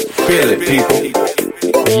 Feel it, people.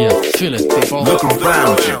 Yeah, feel it, people. Look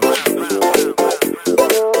around you.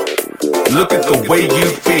 Look at the way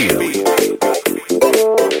you feel.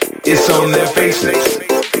 It's on their faces.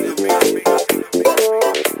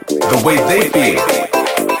 The way they feel.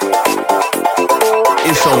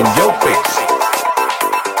 It's on your face.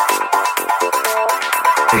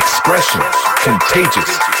 Expressions,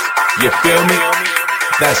 contagious. You feel me?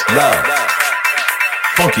 That's love.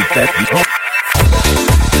 Funky that.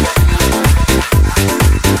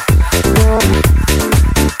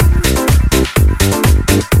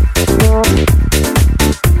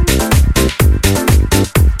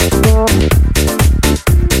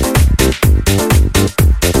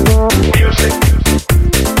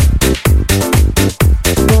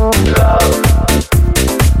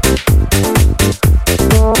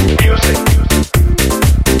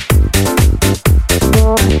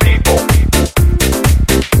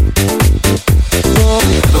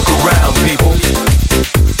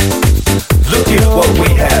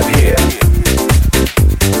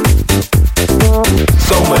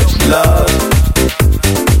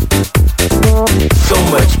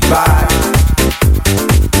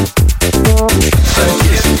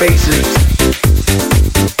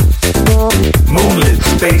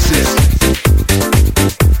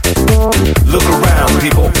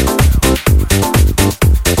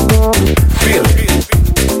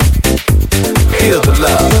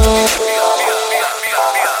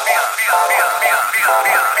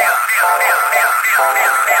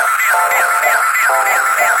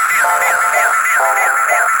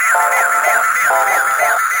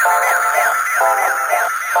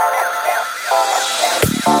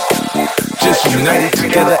 United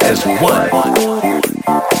together as one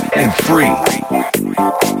and free.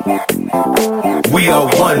 We are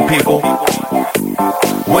one people,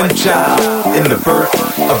 one child in the birth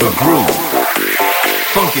of a groove.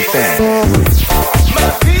 Funky thing. My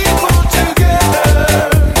people together,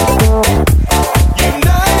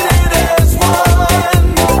 united as one.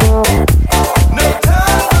 No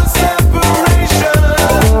time for separation.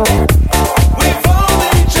 We've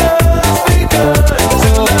only just begun to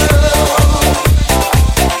love.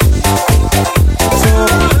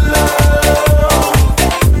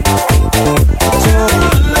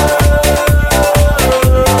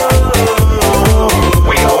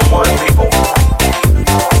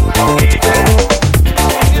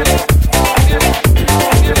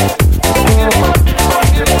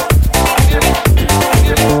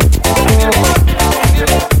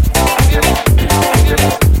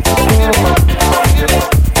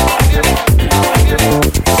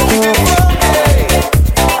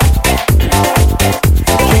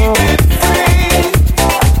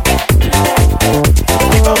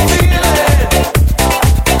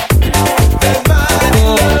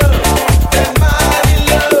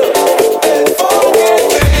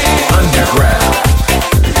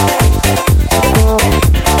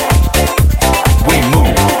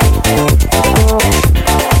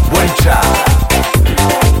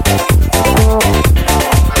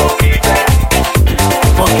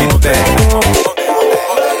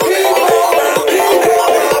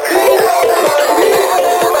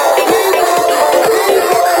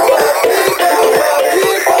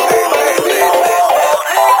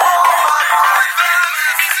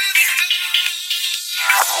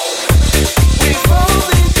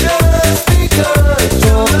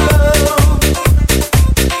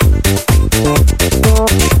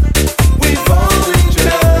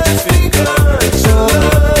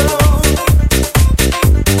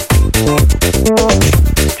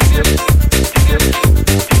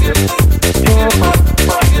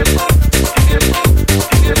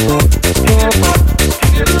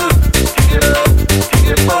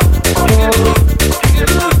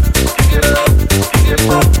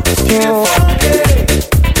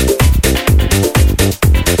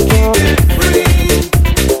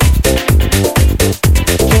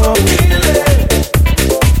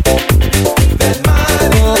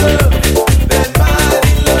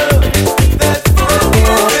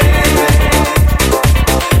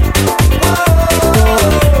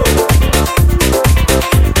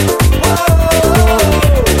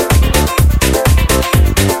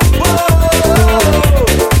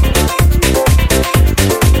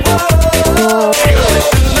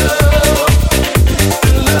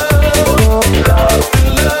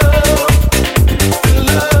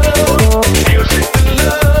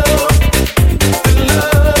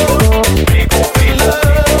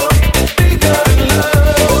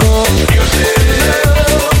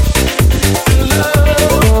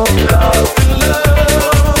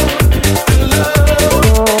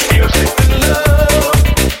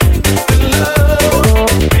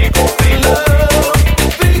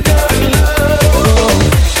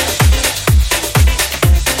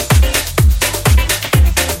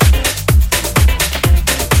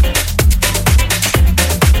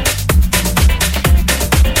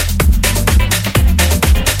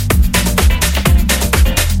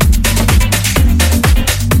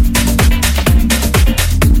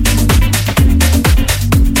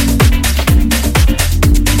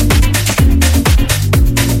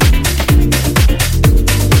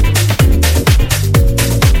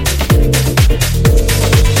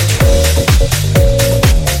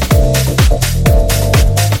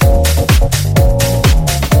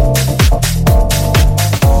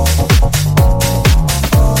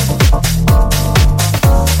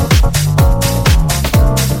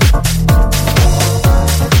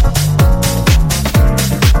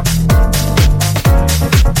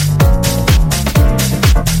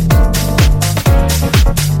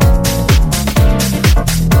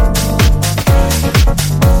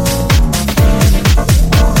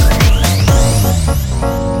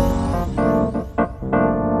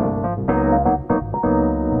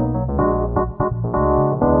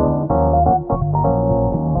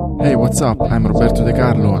 I'm Roberto De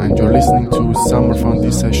Carlo and you're listening to Summer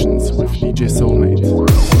Fondue Sessions with DJ Soulmate.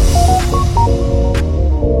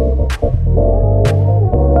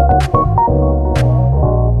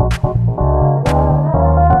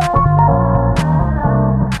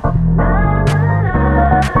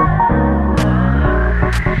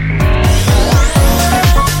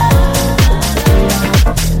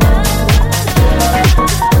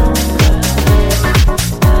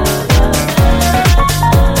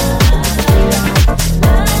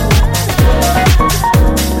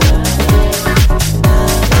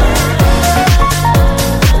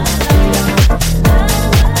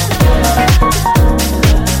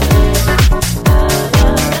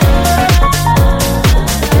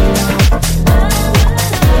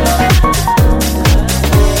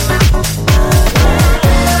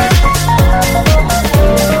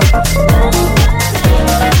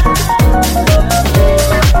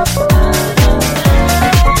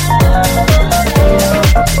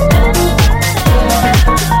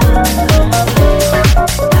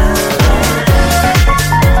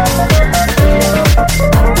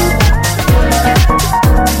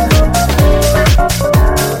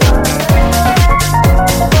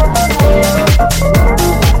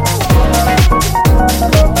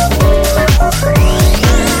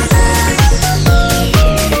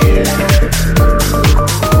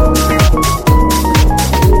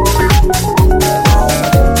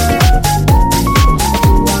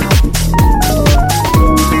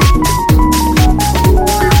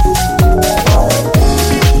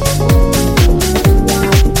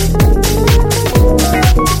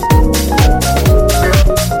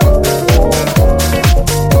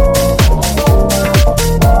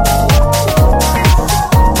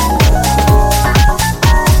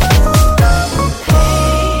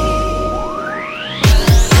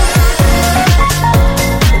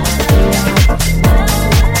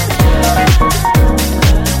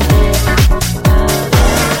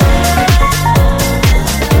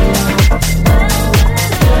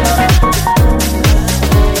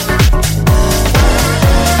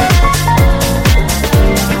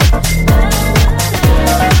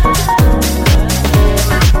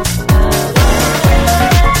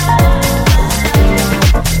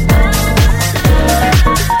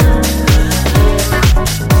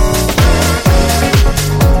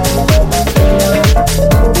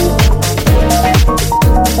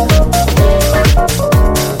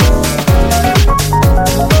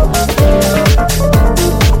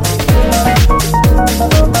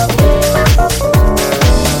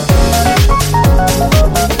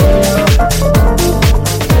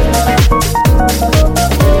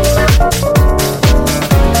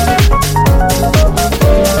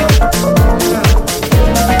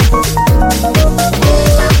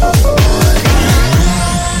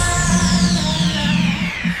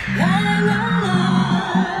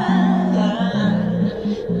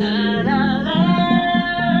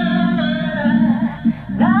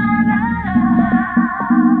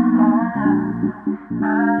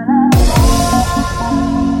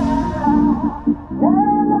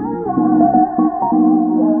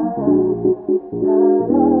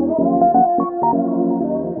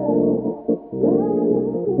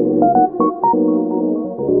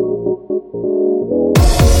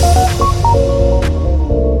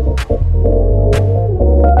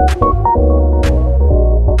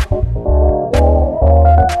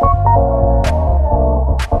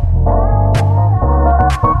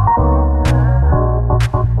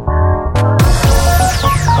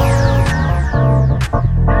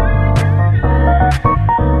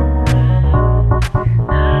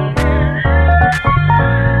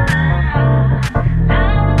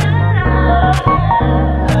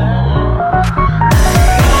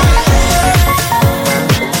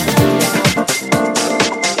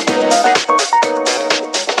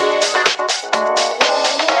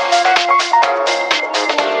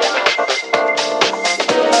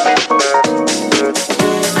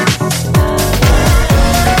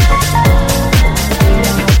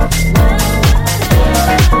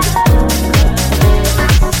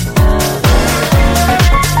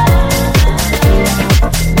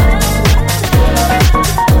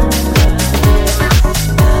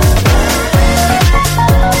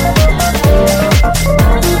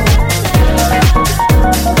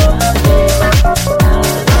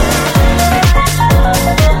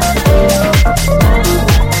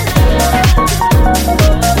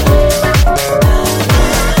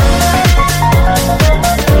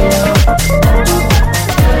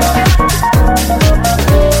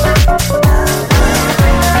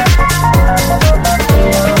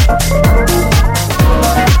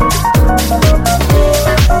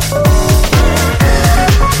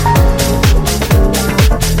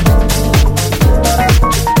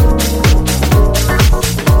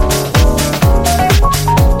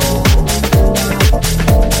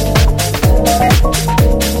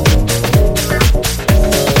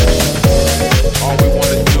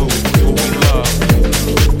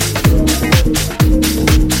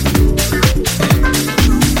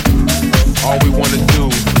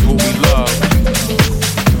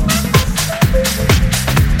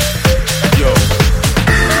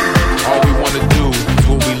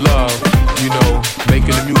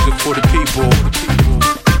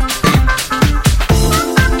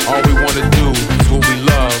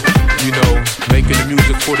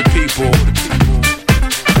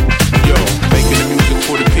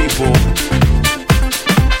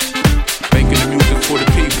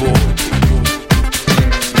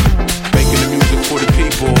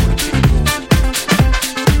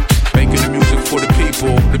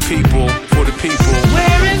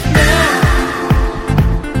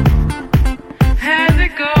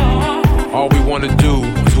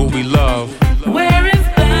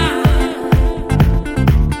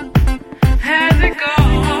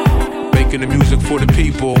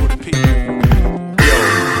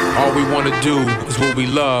 All we wanna do is what we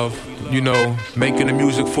love, you know, making the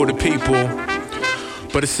music for the people.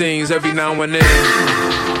 But it seems every now and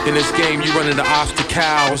then, in this game you run into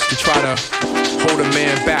obstacles to try to hold a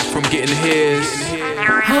man back from getting his.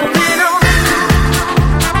 Hold it on.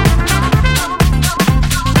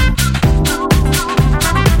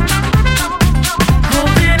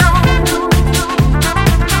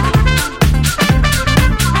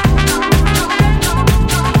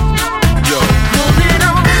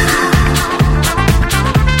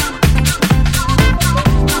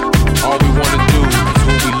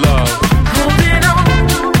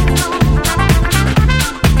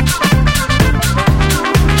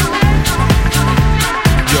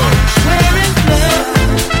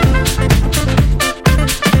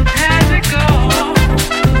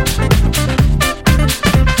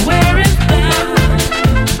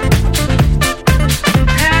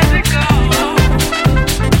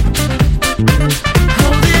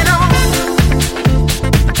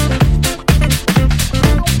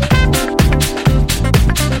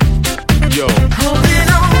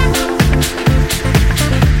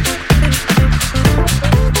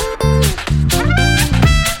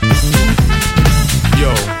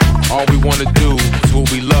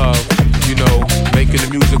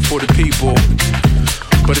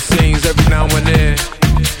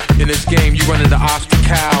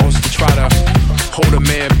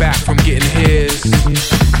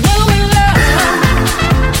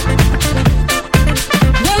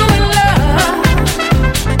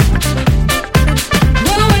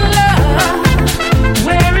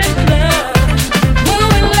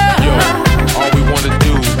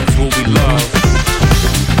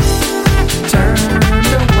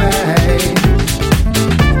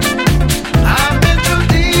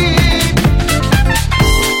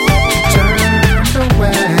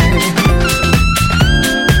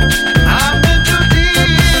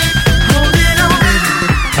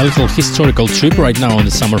 Historical trip right now on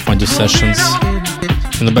the Summer Fondue sessions.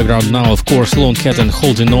 In the background now, of course, Lone Cat and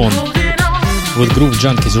Holding On with Groove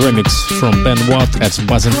Junkies remix from Ben Watt at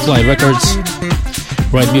Buzz and Fly Records.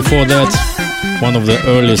 Right before that, one of the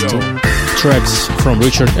earliest tracks from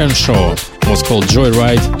Richard Earnshaw was called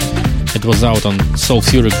Joyride. It was out on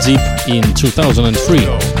Sulfuric Deep in 2003.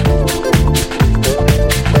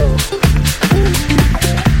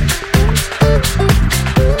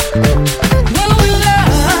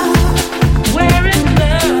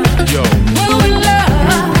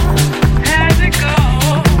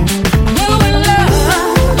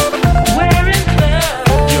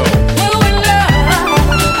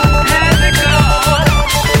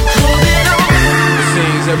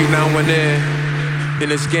 In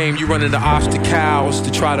this game, you run into obstacles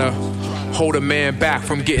to try to hold a man back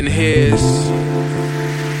from getting his.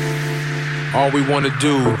 All we want to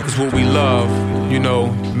do is what we love, you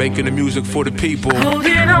know, making the music for the people. Hold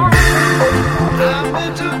it on. I'm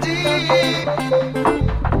in too deep.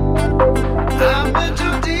 I'm in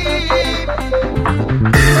too deep.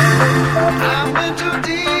 I'm in too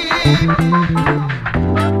deep.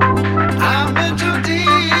 I'm in too deep.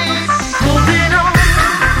 Hold it on.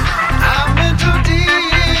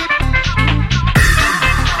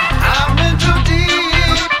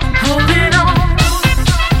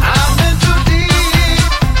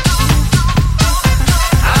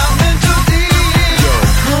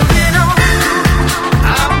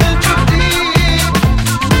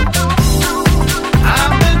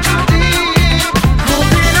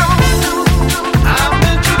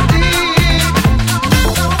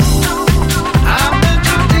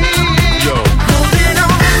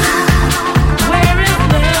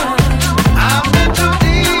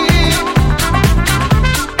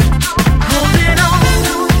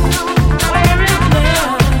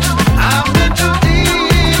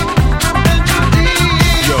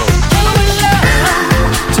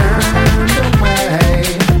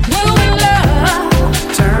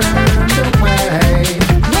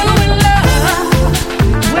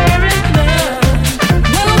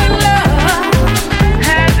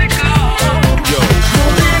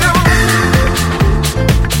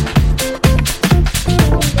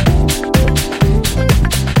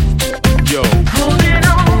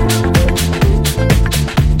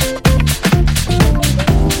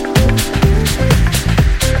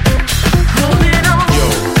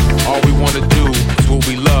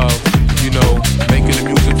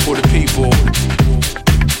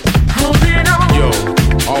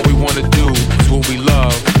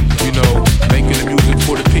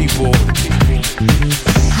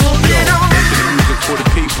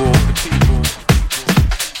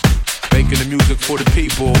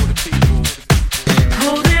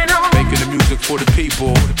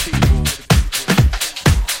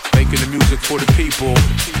 making the music for the people.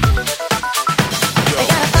 We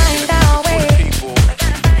gotta find our way.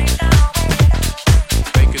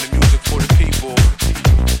 Making the music for the people.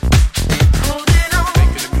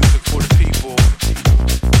 Making the music for the people.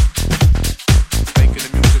 Making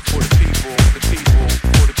the music for the people. The people,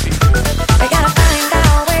 for the people. We gotta find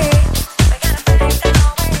our way.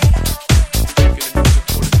 Making the music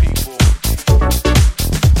for the people.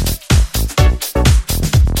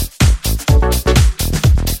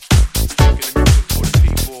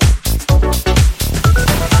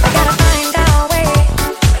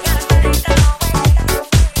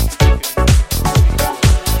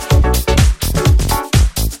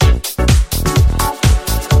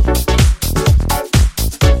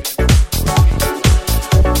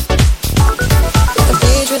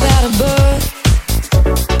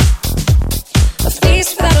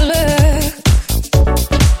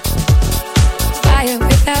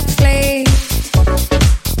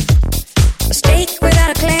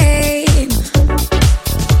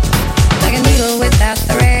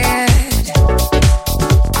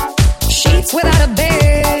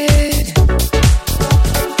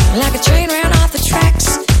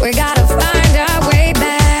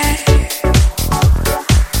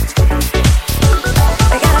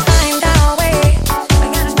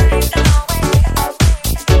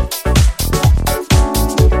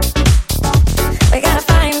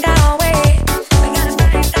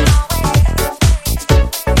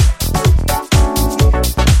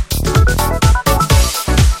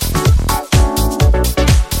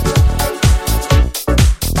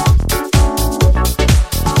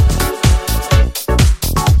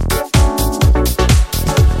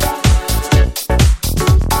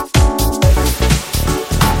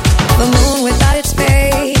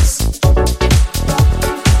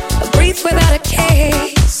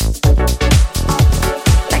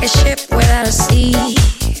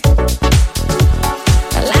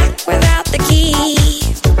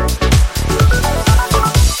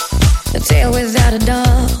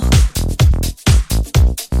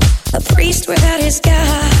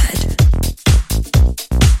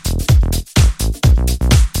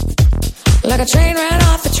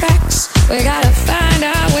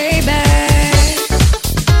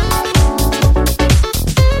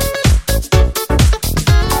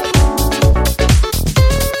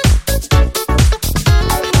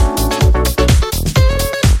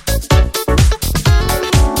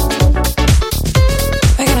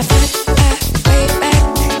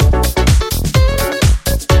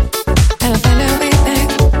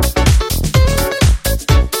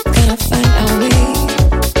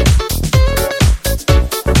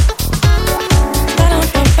 But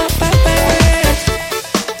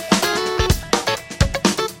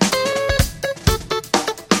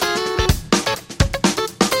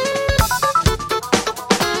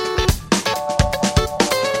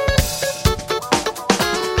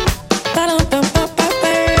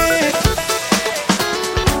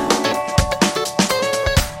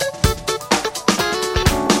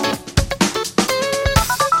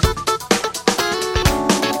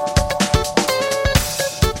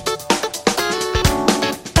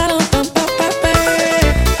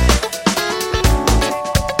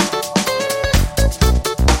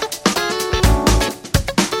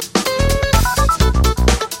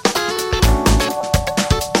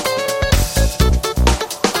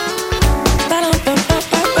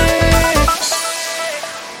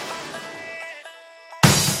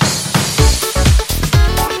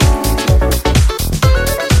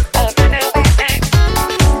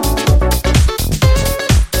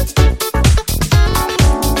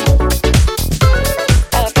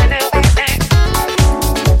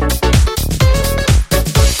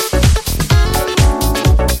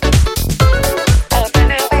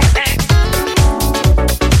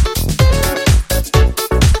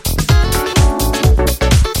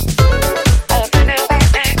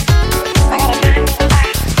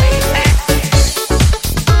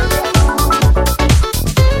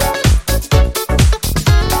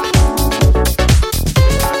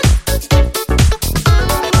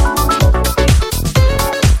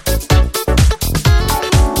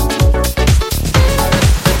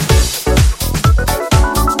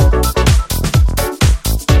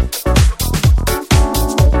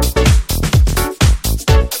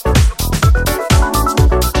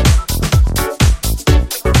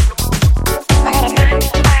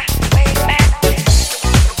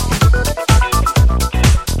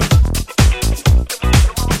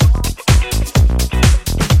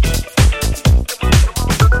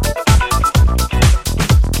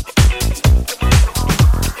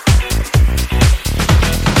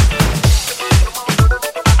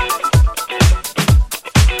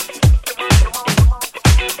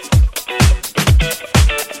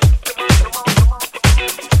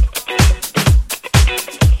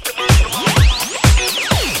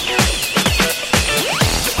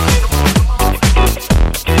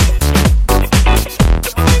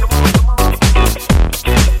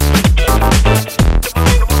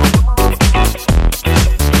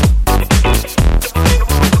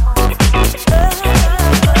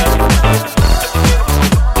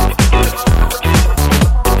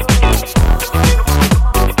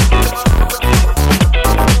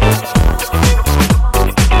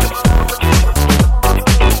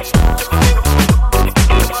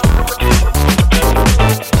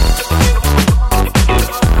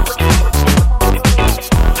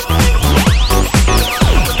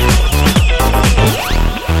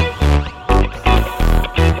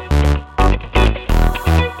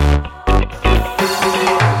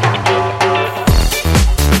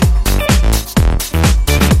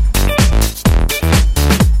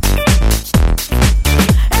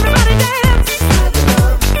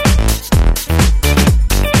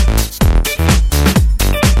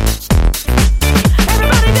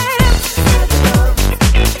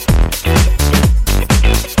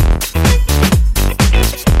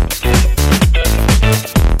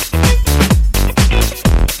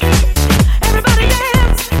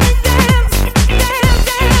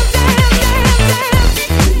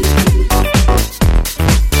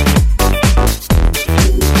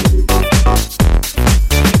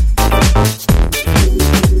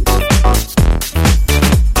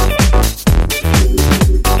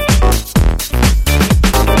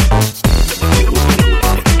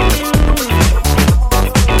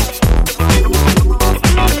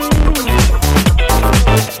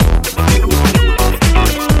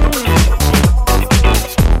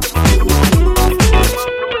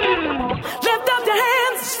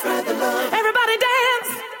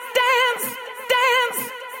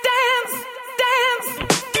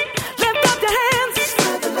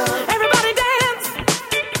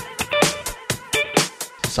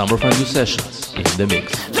Summer Fondue Sessions in the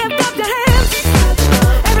mix. Lift up your hands,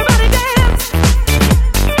 everybody dance.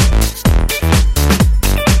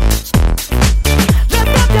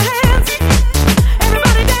 Lift up your hands,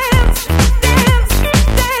 everybody dance, dance,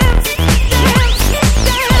 dance, dance, dance,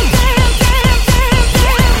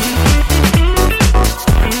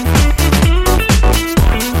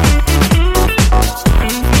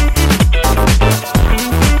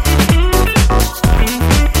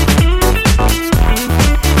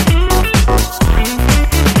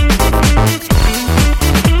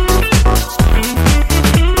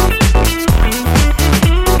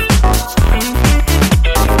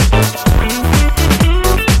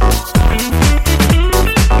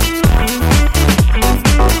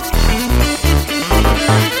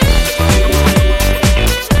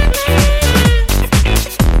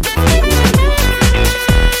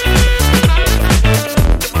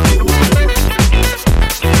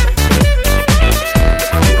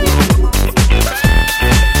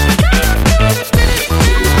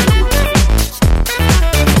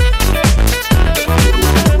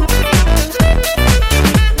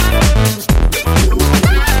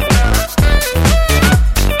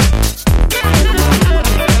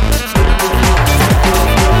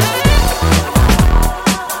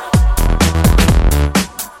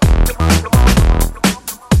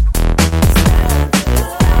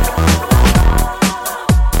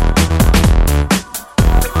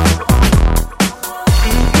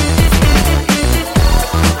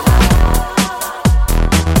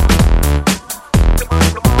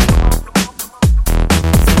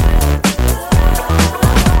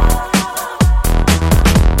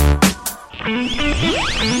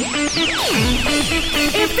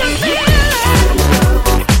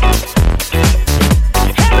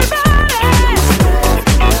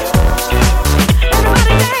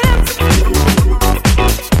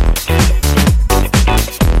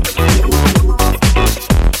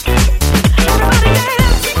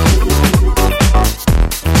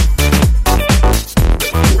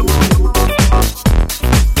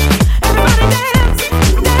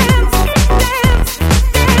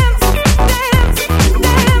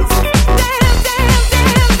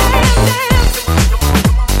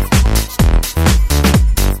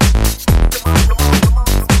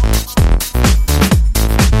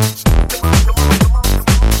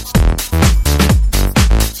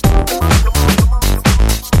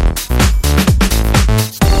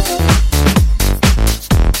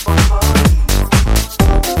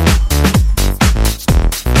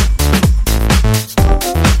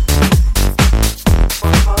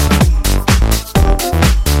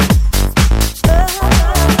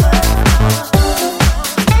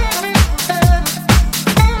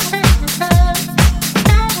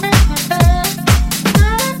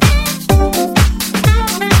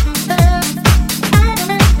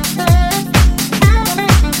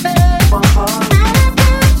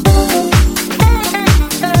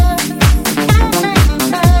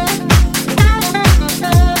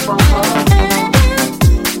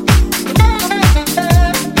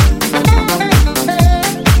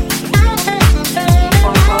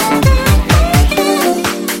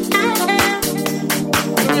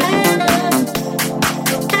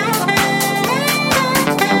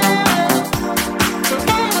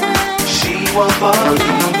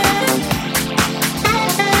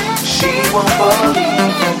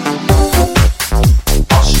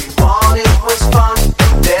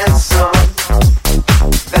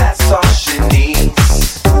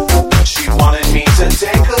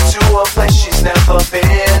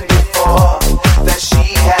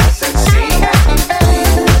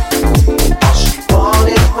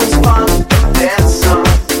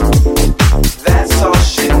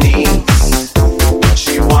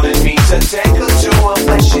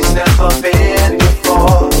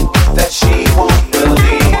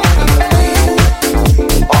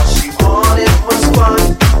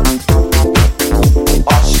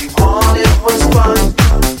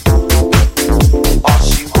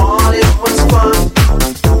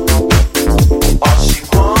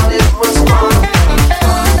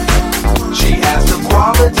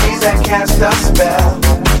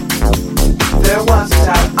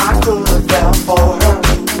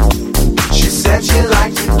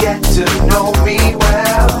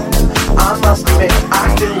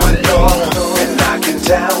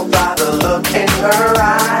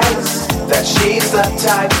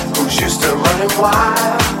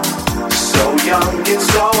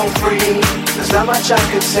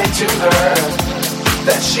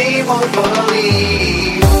 She won't believe.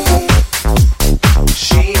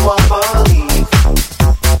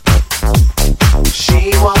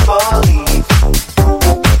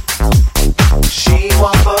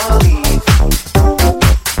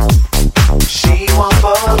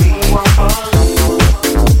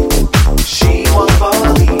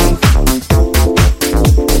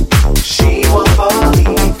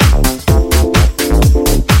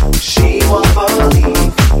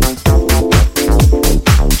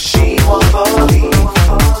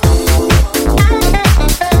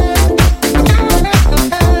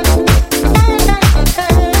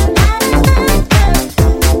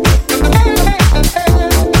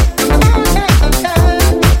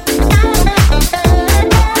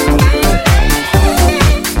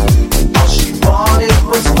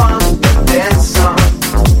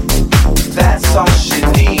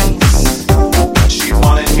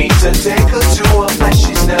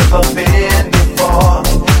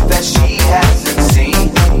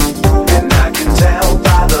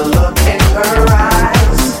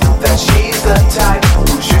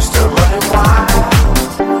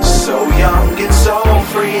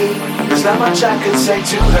 could say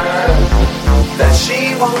to her that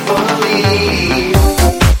she won't believe.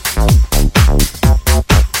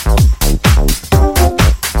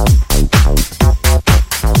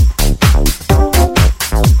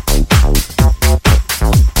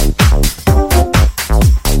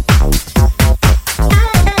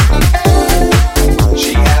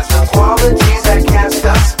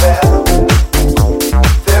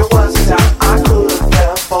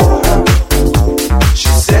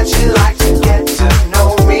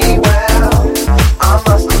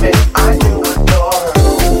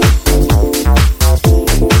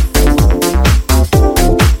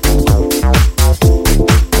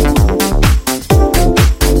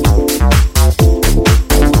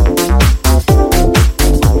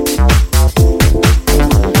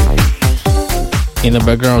 In the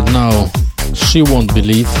background now, She Won't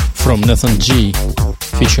Believe from Nathan G,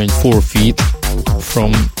 featuring 4 Feet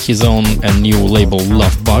from his own and new label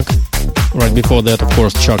Love Bug. Right before that, of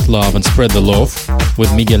course, Chuck Love and Spread the Love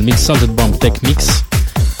with Miguel Mix Salted Bomb Tech Mix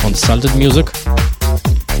on Salted Music.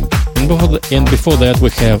 And before that,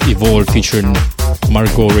 we have Evolve featuring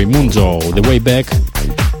Margot Raimundo, The Way Back,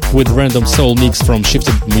 with Random Soul Mix from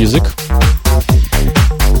Shifted Music.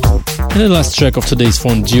 And the last track of today's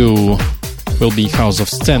Fondue will be House of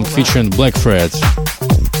Stamp featuring Black Fred.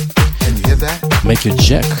 Can you hear that? Make You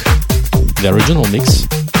Jack, the original mix.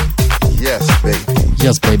 Yes, baby.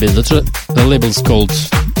 Yes, baby. The label's called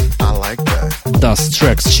I like that. Dust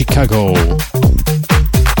Tracks Chicago.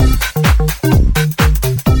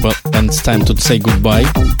 Well, and it's time to say goodbye.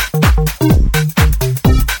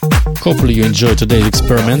 Hopefully you enjoyed today's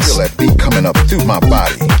experiments. I feel that beat coming up through my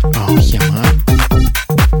body. Oh, yeah,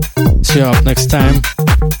 man. See you up next time.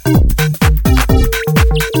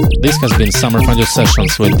 This has been Summer Fondue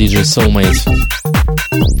Sessions with DJ Soulmate.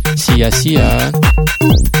 See ya.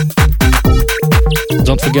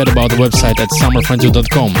 Don't forget about the website at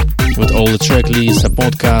summerfondue.com with all the track lists, the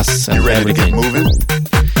podcasts, and everything. To get moving?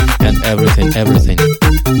 And everything.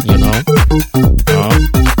 You know?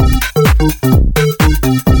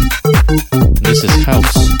 This is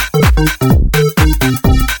house.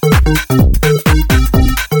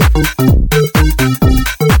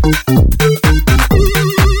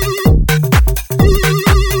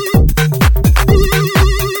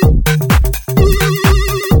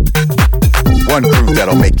 One groove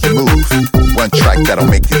that'll make you move. One track that'll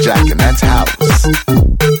make you jack, and that's house.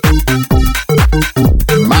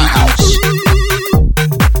 My house.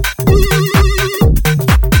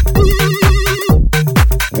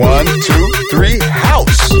 One, two, three,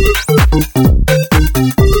 house.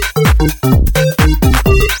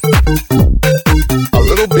 A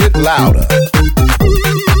little bit louder.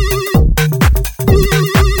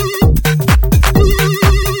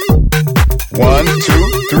 One, two,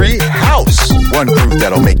 three, house. One groove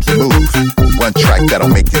that'll make you move. One track that'll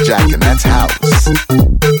make you jack, and that's house.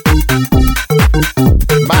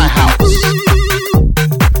 My house.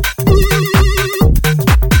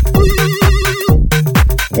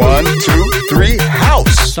 One, two, three,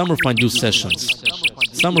 house. Summer Fondue Sessions.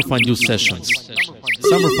 Summer Fondue Sessions.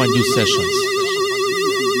 Summer Fondue Sessions.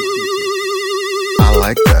 I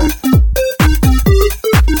like that.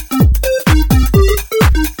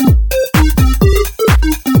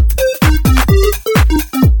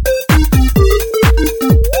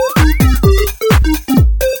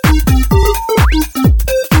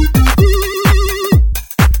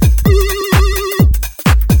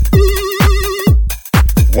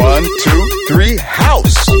 One, two, three,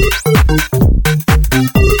 house.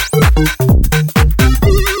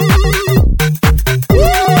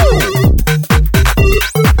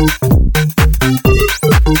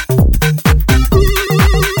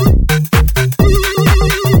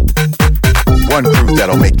 One groove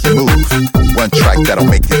that'll make you move. One track that'll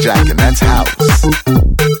make you jack, and that's house.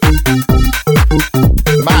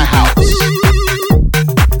 My house.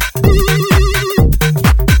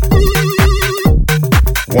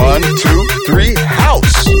 One, two, three,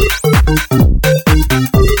 house.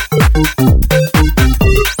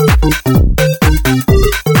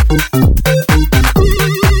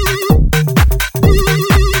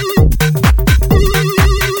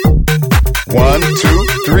 One, two,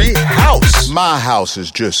 three, house. My house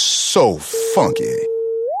is just so funky.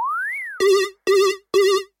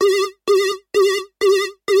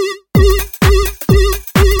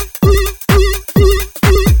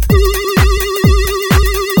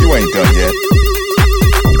 You ain't done yet.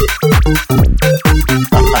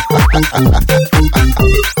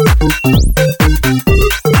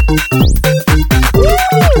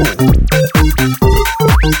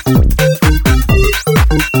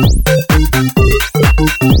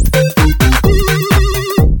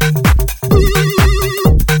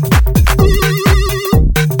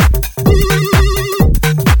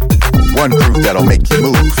 One groove that'll make you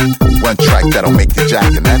move. One track that'll make you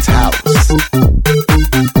jack, and that's house.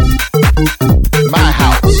 My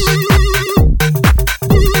house.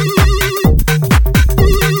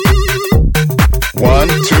 One,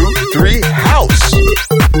 two, three, house.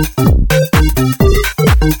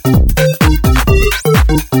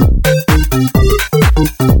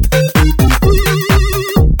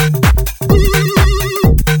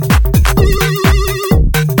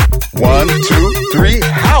 One, two, three,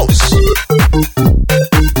 house.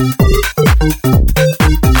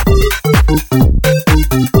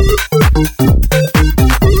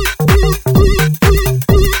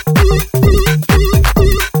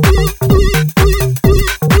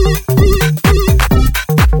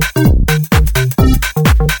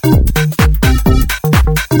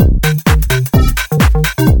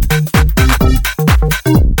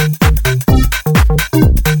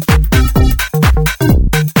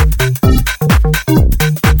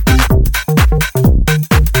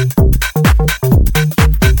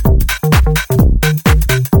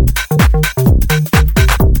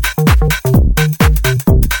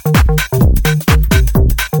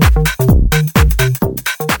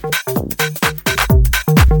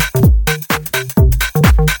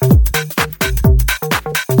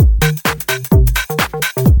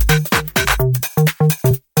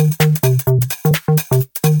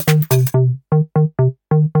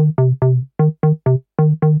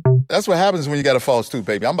 That's what happens when you got a false tooth,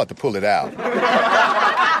 baby. I'm about to pull it out.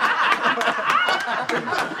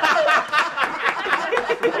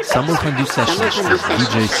 Summer Fondue Sessions with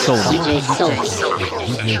DJ Soul.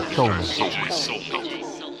 DJ Soul.